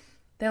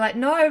 They're like,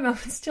 no, Mum,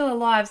 it's still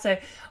alive. So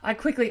I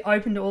quickly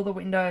opened all the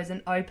windows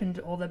and opened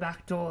all the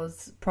back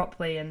doors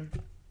properly. And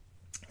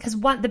because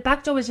the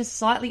back door was just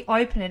slightly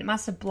open, and it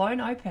must have blown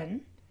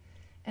open,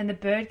 and the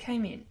bird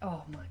came in.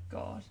 Oh my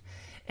God.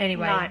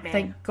 Anyway, nightmare.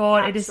 Thank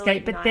God it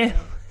escaped. But it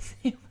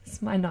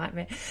was my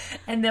nightmare.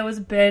 And there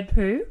was bird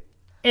poo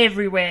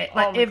everywhere.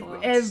 Like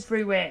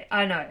everywhere.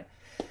 I know.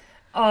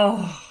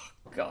 Oh,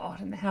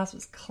 God. And the house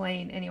was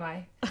clean.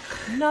 Anyway,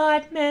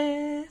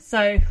 nightmare.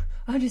 So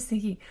I'm just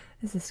thinking,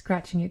 there's a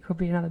scratching. It could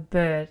be another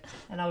bird.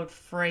 And I would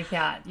freak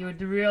out. You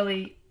would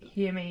really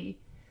hear me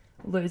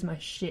lose my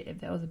shit if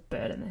there was a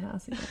bird in the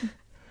house again.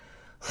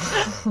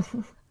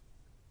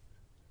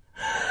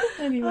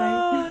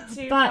 Anyway.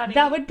 Funny.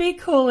 That would be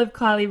cool if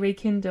Kylie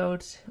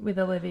rekindled with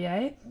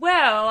Olivier.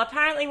 Well,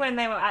 apparently when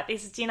they were at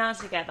this dinner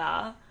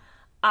together,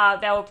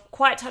 they were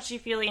quite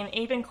touchy-feely and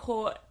even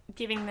caught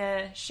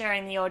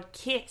sharing the odd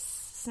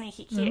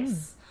sneaky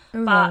kiss.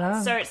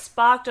 So it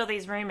sparked all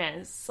these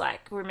rumours,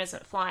 like rumours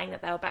went flying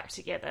that they were back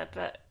together,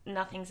 but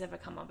nothing's ever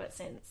come of it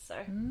since. So,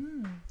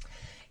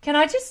 Can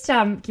I just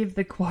give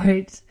the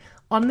quote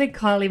on the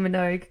Kylie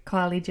Minogue,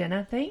 Kylie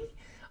Jenner thing?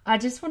 I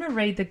just want to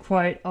read the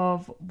quote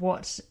of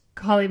what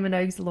Kylie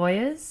Minogue's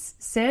lawyers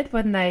said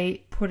when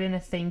they put in a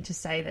thing to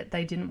say that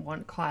they didn't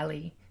want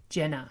Kylie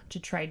Jenner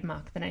to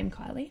trademark the name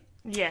Kylie.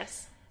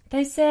 Yes.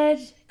 They said,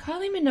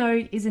 Kylie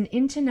Minogue is an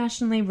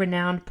internationally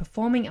renowned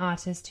performing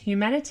artist,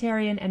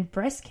 humanitarian and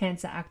breast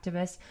cancer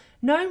activist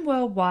known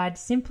worldwide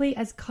simply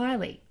as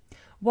Kylie,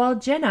 while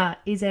Jenner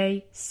is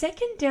a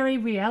secondary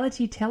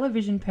reality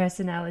television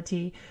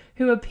personality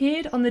who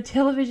appeared on the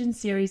television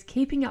series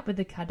Keeping Up with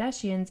the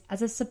Kardashians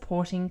as a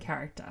supporting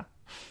character.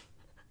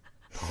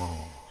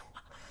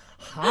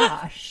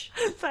 Harsh.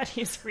 That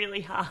is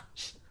really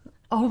harsh.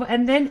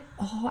 And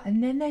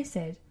then they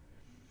said,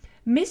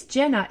 Miss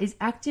Jenner is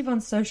active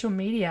on social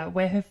media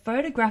where her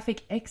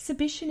photographic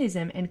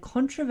exhibitionism and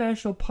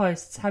controversial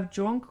posts have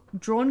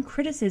drawn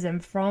criticism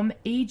from,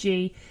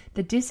 e.g.,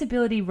 the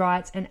disability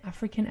rights and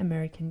African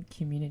American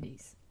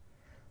communities.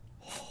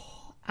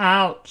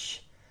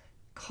 Ouch.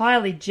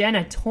 Kylie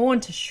Jenner torn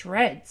to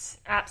shreds.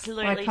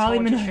 Absolutely by Kylie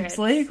torn to Minogue's shreds.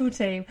 legal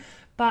team.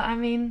 But, I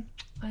mean,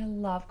 I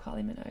love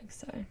Kylie Minogue,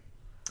 so...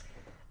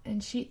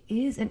 And she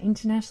is an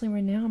internationally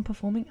renowned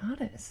performing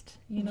artist,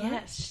 you know?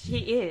 Yes, she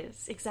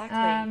is.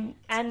 Exactly.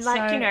 And,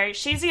 like, so- you know,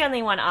 she's the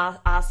only one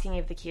asking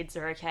if the kids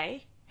are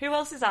okay. Who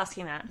else is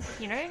asking that,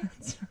 you know?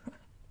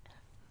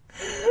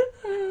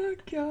 Oh,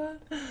 God.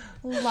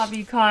 Love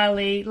you,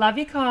 Kylie. Love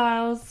you,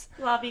 Kyles.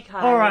 Love you,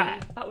 Kylie. All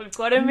right. But we've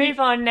got to move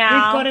on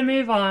now. We've got to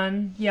move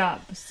on. Yeah.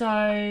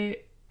 So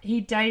he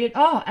dated...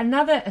 Oh,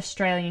 another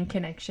Australian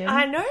connection.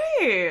 I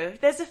know.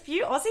 There's a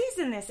few Aussies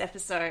in this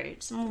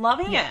episode. I'm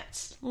loving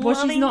it. Well,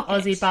 she's not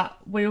Loving Aussie, it. but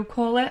we'll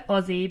call it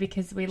Aussie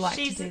because we like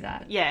She's- to do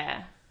that.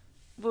 Yeah.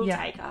 We'll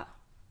Yeah. take her.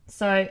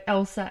 So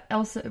Elsa...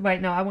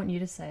 Wait, no, I want you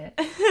to say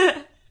it.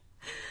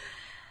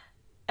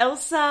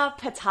 Elsa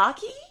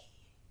Pataki?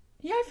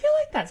 Yeah, I feel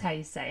like that's how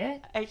you say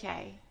it.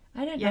 Okay.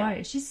 I don't Yeah.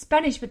 know. She's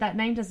Spanish, but that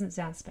name doesn't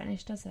sound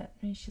Spanish, does it?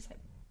 I mean, she's like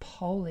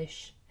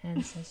Polish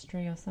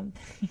ancestry or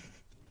something.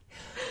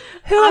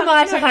 Who am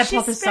I to No, she's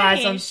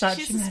hypothesize on Spanish. such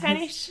She's a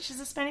matters? She's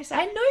a Spanish.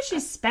 I know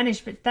she's Spanish,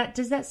 but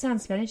does that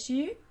sound Spanish to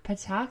you?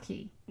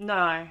 Pataki.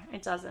 No,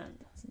 it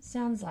doesn't. It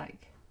sounds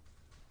like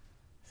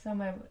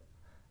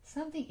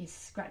something is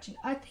scratching.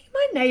 I think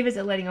my neighbours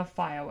are letting off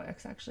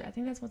fireworks. Actually, I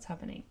think that's what's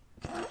happening.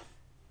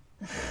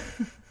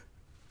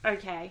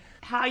 Okay.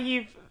 How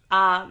you've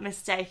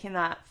mistaken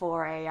that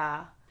for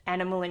a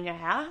animal in your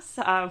house?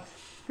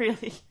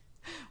 Really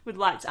would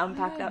like to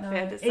unpack that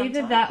further sometime.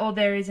 Either that or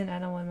there is an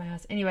animal in my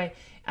house. Anyway,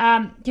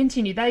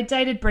 continue. They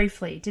dated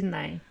briefly, didn't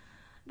they?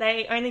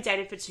 They only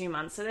dated for 2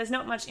 months, so there's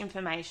not much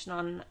information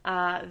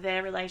on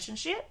their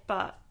relationship,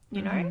 but,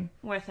 you know,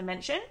 worth a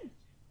mention.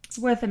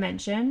 Worth a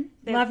mention.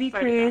 They've Love you,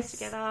 photographed Chris.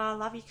 Together.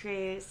 Love you,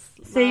 Chris.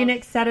 See you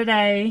next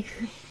Saturday.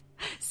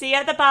 See you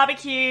at the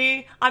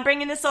barbecue. I'm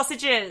bringing the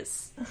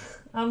sausages.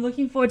 I'm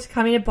looking forward to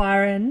coming to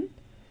Byron.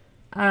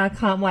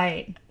 Can't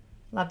wait.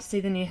 Love to see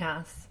the new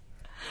house.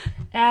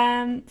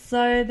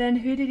 So then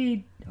who did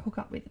he hook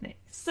up with next?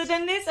 So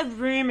then there's a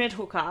rumoured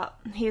hookup.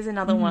 Here's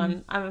another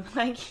one. I'm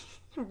like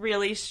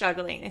really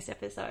struggling this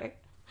episode.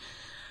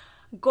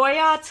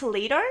 Goya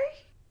Toledo.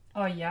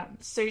 Oh, yeah.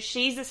 So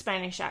she's a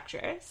Spanish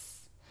actress.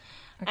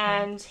 Okay.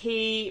 And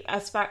he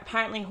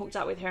apparently hooked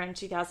up with her in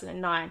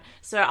 2009.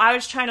 So I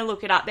was trying to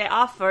look it up. There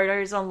are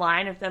photos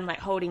online of them like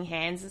holding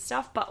hands and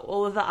stuff, but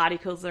all of the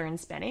articles are in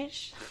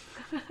Spanish.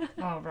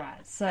 Oh,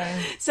 right. So,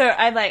 So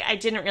I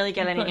didn't really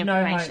get any got no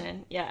hope.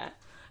 information. Yeah,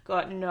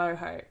 got no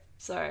hope.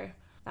 So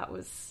that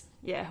was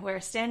where I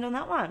stand on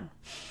that one.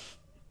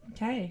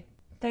 okay.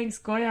 Thanks,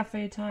 Goya, for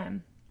your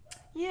time.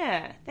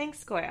 Yeah,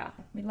 thanks, Goya.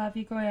 We love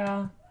you,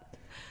 Goya.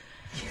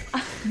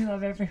 We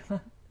love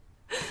everyone.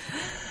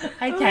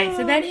 Okay,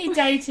 so then he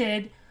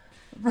dated...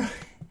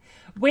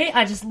 We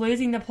are just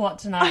losing the plot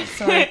tonight.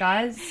 Sorry,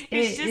 guys.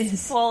 It's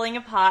just falling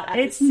apart at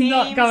It's the seams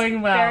not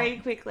going well. very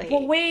quickly.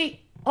 But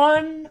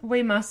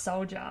we must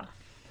soldier.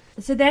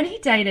 So then he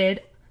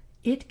dated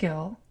It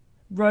Girl,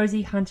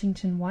 Rosie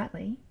Huntington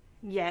Whiteley.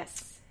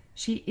 Yes.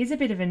 She is a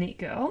bit of a knit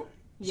girl.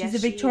 Yes,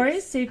 She's a she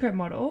Victoria's is. Secret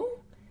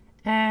model.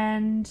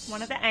 And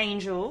One of the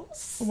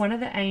angels. one of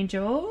the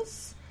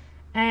angels.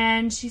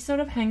 And she sort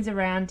of hangs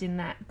around in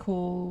that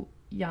cool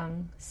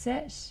young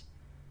set.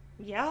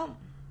 Yeah.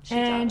 She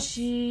and does.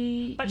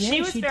 she... But yeah,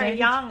 she was very dated-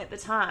 young at the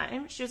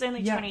time. She was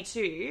only Yeah.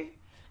 22.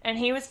 And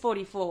he was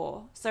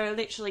 44. So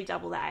literally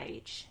double the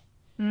age.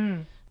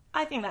 Mm.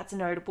 I think that's a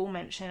notable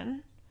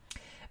mention.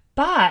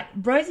 But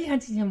Rosie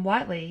Huntington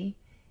Whiteley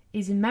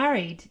is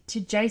married to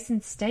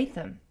Jason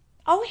Statham.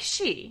 Oh, is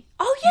she?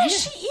 Oh, yeah,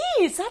 Yes.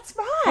 she is. That's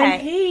right.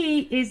 And he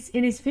is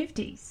in his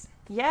 50s.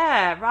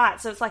 Yeah,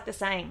 right. So it's like the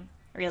same,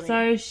 really.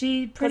 So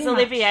she pretty because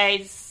much...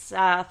 Olivier's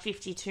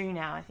 52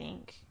 now, I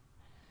think.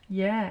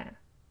 Yeah.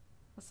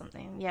 Or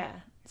something. Yeah,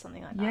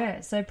 something like that. Yeah,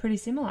 so pretty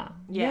similar.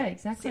 Yeah,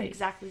 exactly.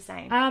 Exactly the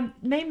same.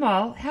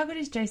 Meanwhile, how good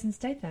is Jason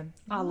Statham?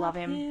 I love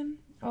him.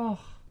 Oh.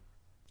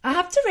 I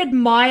have to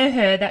admire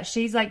her that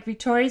she's like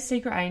Victoria's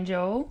Secret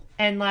angel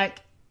and like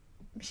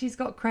she's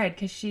got cred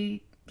because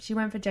she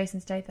went for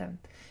Jason Statham.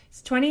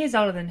 He's 20 years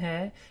older than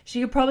her. She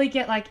could probably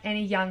get like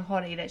any young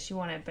hottie that she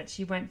wanted, but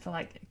she went for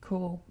like a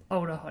cool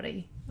older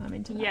hottie. I'm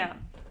into that. Yeah.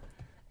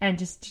 And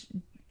just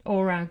all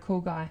around cool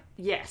guy.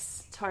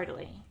 Yes,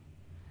 totally.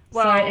 So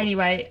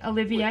anyway,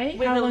 Olivier,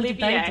 with how long did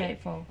they Olivier-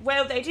 date for?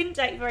 Well, they didn't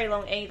date very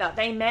long either.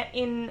 They met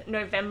in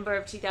November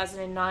of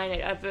 2009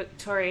 at a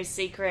Victoria's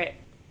Secret,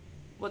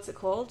 what's it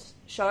called?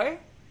 Show?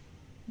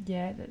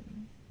 Yeah,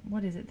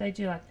 what is it? They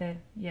do like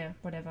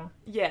whatever.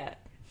 Yeah.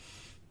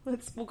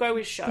 We'll go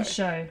with show. The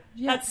show.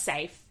 Yeah. That's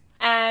safe.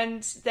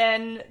 And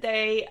then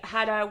they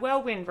had a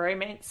whirlwind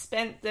romance,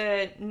 spent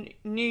the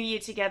New Year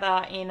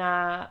together in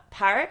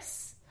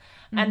Paris,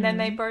 and then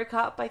they broke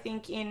up, I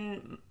think,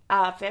 in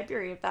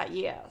February of that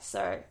year.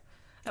 So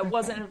It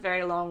wasn't a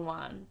very long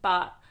one,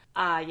 but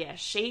yeah,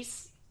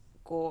 she's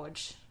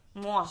gorge.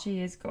 Mwah. She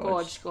is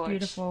gorge. Gorge.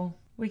 Beautiful.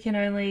 We can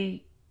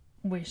only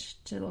wish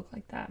to look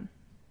like that.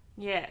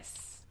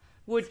 Yes.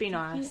 Would be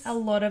nice. A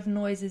lot of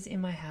noises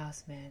in my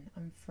house, man.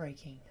 I'm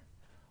freaking.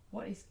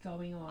 What is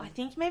going on? I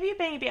think maybe you're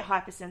being a bit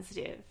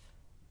hypersensitive.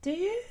 Do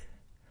you?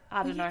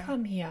 I don't know.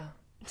 Come here.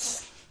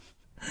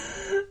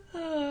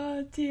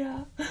 Oh,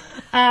 dear.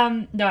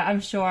 No, I'm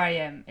sure I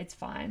am. It's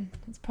fine.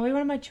 It's probably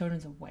one of my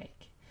children's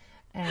awake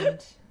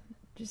and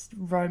just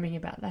roaming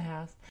about the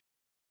house.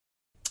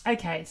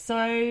 Okay,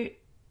 so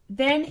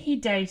then he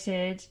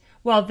dated...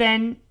 Well,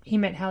 then he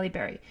met Halle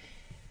Berry.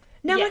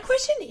 Now, Yes. my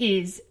question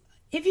is,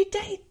 if you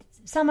date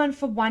someone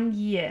for 1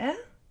 year,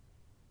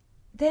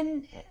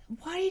 then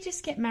why do you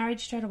just get married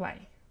straight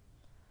away?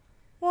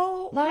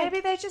 Well, Like-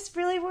 maybe they just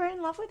really were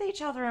in love with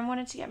each other and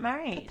wanted to get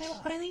married. They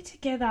were only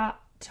together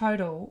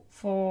total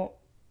for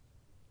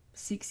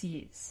 6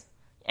 years.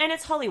 And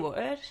it's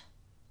Hollywood.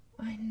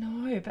 I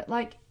know, but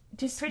like,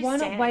 just Pretty why not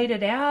standard. wait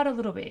it out a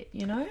little bit,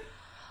 you know?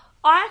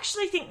 I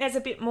actually think there's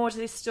a bit more to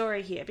this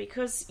story here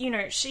because, you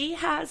know, she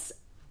had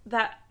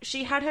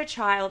her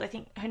child, I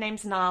think her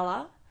name's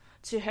Nala,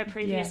 to her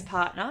previous Yeah.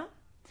 partner.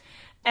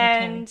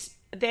 And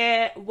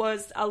there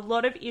was a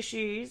lot of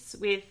issues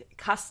with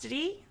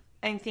custody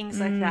and things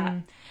like that.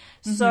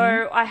 Mm-hmm.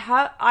 So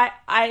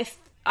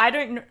I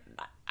don't know,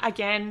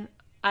 again,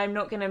 I'm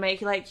not going to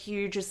make like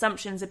huge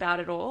assumptions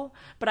about it all,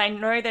 but I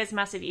know there's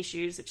massive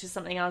issues, which is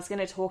something I was going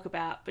to talk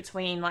about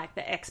between like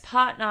the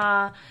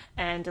ex-partner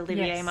and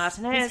Olivier Yes.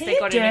 Martinez. Is he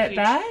a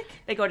dirtbag?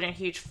 They got in a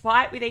huge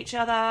fight with each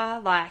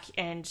other, like,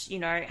 and you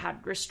know,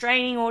 had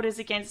restraining orders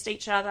against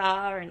each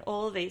other and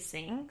all of these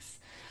things.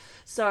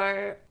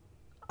 So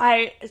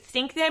I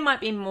think there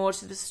might be more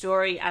to the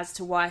story as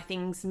to why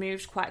things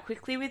moved quite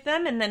quickly with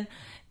them. And then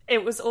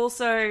it was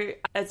also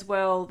as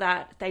well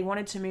that they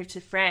wanted to move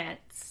to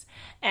France.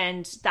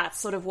 And that's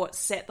sort of what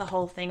set the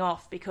whole thing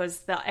off because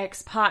the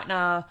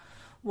ex-partner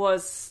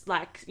was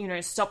like, you know,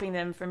 stopping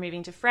them from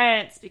moving to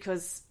France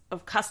because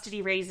of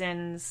custody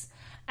reasons.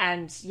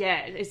 And yeah,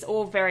 it's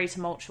all very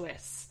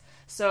tumultuous.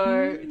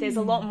 So there's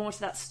a lot more to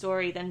that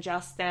story than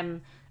just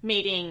them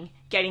meeting,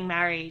 getting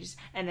married,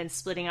 and then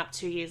splitting up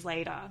 2 years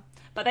later.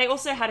 But they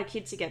also had a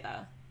kid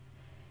together.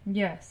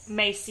 Yes.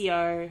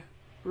 Maceo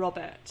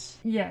Robert.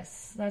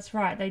 Yes, that's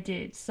right, they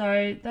did.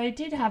 So they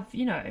did have,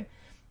 you know,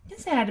 I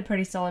guess they had a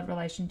pretty solid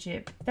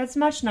relationship. That's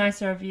much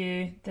nicer of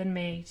you than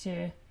me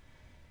to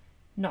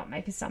not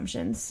make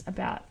assumptions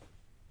about,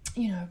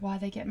 you know, why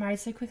they get married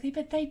so quickly.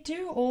 But they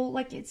do all,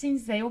 like, it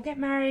seems they all get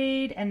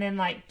married and then,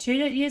 like, 2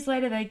 years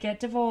later they get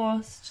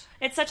divorced.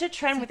 It's such a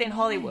trend within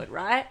Hollywood,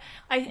 right?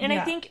 I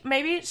Yeah. think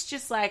maybe it's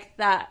just like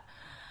that.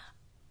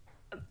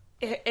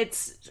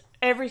 It's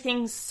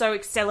everything's so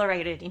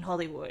accelerated in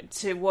Hollywood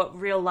to what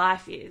real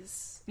life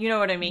is. You know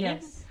what I mean?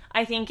 Yes.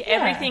 I think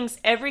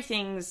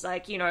everything's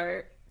like, you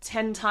know,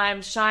 10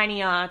 times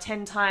shinier,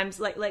 10 times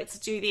like, let's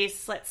do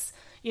this, let's,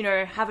 you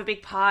know, have a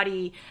big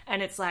party.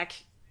 And it's like,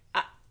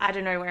 I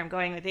don't know where I'm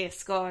going with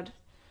this. God,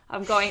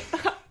 I'm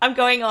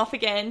going off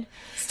again.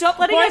 Stop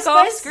letting her go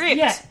off script.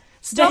 Yeah.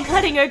 Stop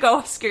letting her go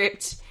off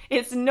script.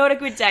 It's not a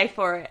good day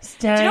for it.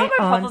 Stay Do you know what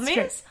my on problem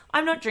script. is?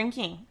 I'm not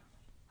drinking.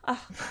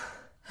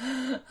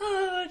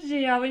 Oh,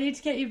 dear, we need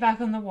to get you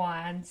back on the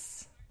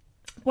wines.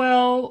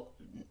 Well,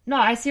 no,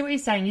 I see what you're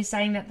saying. You're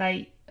saying that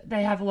they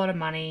have a lot of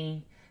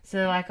money. So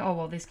they're like, oh,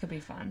 well, this could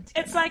be fun.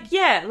 It's like,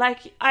 yeah,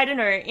 like, I don't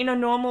know, in a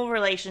normal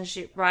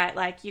relationship, right?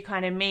 Like, you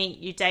kind of meet,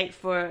 you date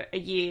for a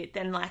year,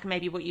 then, like,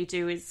 maybe what you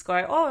do is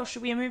go, oh,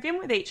 should we move in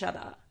with each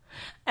other?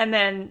 And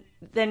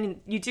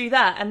then you do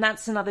that, and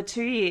that's another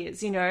 2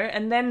 years, you know?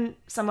 And then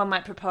someone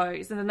might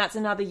propose, and then that's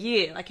another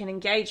year, like an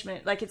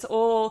engagement. Like, it's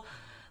all,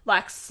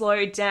 like,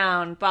 slowed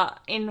down. But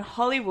in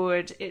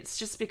Hollywood, it's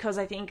just because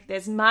I think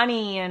there's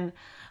money and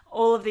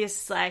all of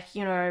this, like,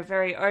 you know,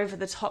 very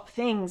over-the-top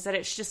things that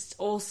it's just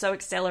all so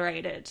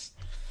accelerated.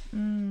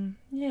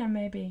 Yeah,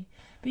 maybe.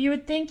 But you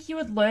would think you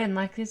would learn,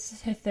 like, this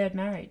is her third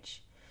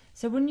marriage.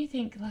 So wouldn't you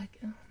think, like,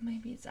 oh,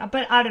 maybe it's...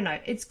 But I don't know.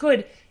 It's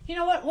good. You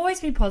know what? Always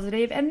be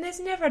positive, and there's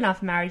never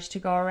enough marriage to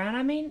go around.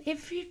 I mean,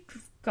 if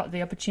you've got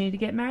the opportunity to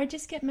get married,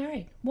 just get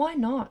married. Why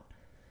not?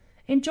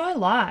 Enjoy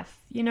life,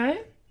 you know?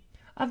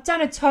 I've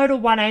done a total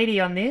 180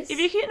 on this. If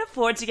you can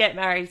afford to get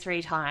married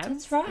 3 times,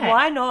 That's right.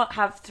 why not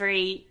have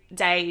 3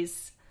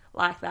 days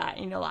like that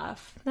in your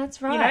life?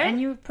 That's right. You know?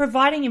 And you're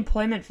providing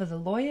employment for the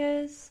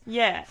lawyers,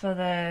 Yeah. for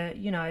the,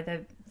 you know,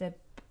 the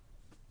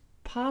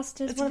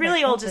pastors. It's what are really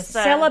they all called? just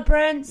the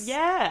celebrants.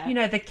 Yeah. You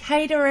know, the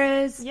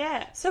caterers.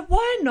 Yeah. So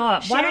why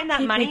not? Why Sharing not that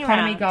keep money the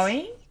economy around.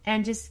 going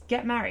and just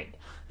get married?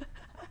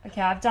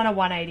 Okay, I've done a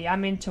 180.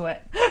 I'm into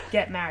it.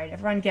 Get married.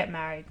 Everyone get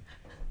married.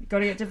 You got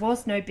to get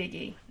divorced? No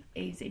biggie.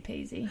 Easy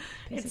peasy.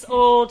 It's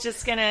all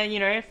just going to, you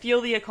know,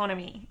 fuel the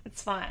economy.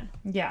 It's fine.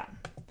 Yeah.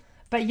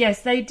 But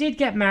yes, they did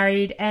get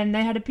married and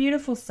they had a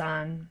beautiful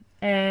son.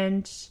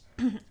 And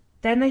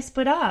then they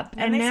split up.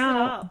 Then and they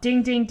now, split up.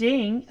 ding, ding,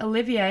 ding,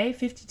 Olivier,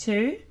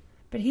 52.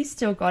 But he's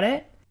still got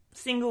it.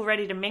 Single,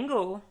 ready to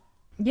mingle.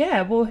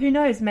 Yeah, well, who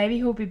knows? Maybe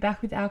he'll be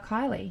back with our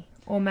Kylie.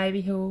 Or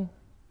maybe he'll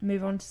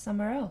move on to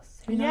somewhere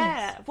else. Who knows?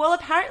 Yeah. Well,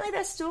 apparently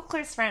they're still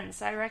close friends,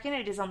 so I reckon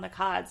it is on the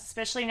cards,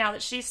 especially now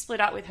that she's split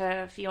up with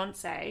her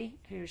fiancé,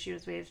 who she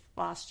was with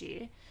last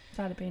year.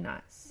 That'd be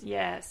nice.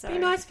 Yeah, so... It'd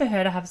be nice for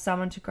her to have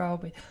someone to grow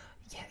up with.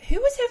 Yeah, who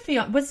was her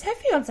fiancé? Was her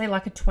fiancé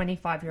like a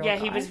 25-year-old Yeah,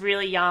 guy? he was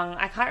really young.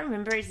 I can't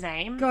remember his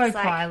name. Go, It's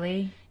like-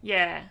 Kylie.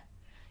 Yeah.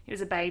 He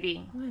was a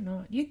baby. Why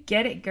not? You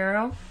get it,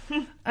 girl.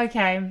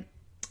 Okay.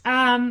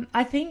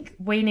 I think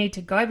we need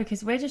to go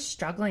because we're just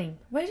struggling.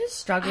 We're just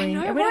struggling.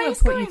 I know, We're not what going is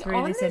to put going you through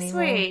on this this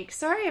anymore. week?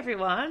 Sorry,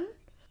 everyone.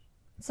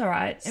 It's all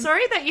right.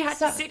 Sorry that you had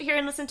So- to sit here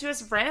and listen to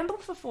us ramble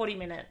for 40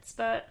 minutes,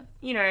 but,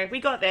 you know,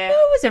 we got there. No,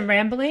 it wasn't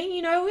rambling.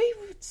 You know, we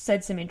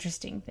said some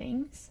interesting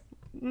things.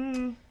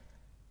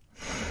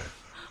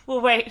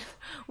 We'll wait.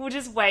 We'll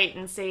just wait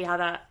and see how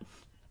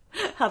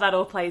that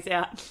all plays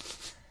out.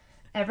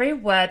 Every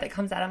word that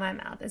comes out of my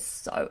mouth is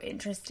so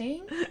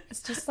interesting.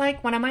 It's just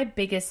like one of my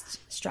biggest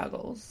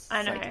struggles.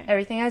 I know. It's like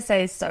everything I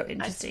say is so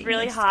interesting. It's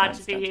really just hard can't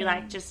to stop be doing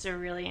like it. just a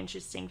really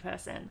interesting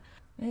person.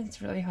 It's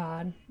really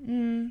hard.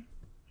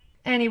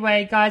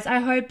 Anyway, guys, I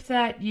hope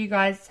that you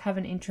guys have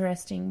an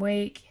interesting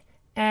week.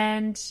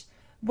 And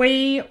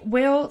we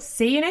will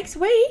see you next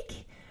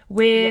week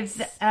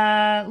with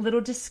a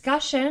little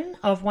discussion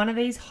of one of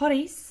these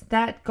hotties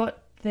that got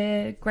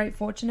the great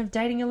fortune of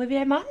dating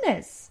Olivier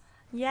Martinez.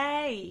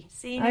 Yay!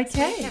 See you next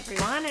Okay. week,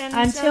 everyone. And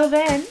Until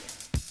then,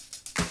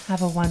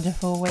 have a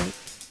wonderful week.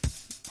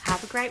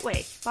 have a great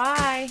week.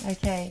 Bye.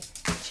 Okay.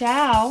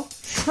 Ciao.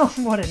 Oh,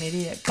 what an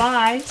idiot.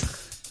 Bye.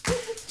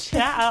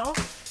 Ciao.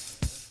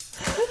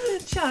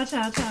 Ciao,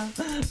 ciao, ciao.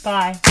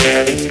 Bye.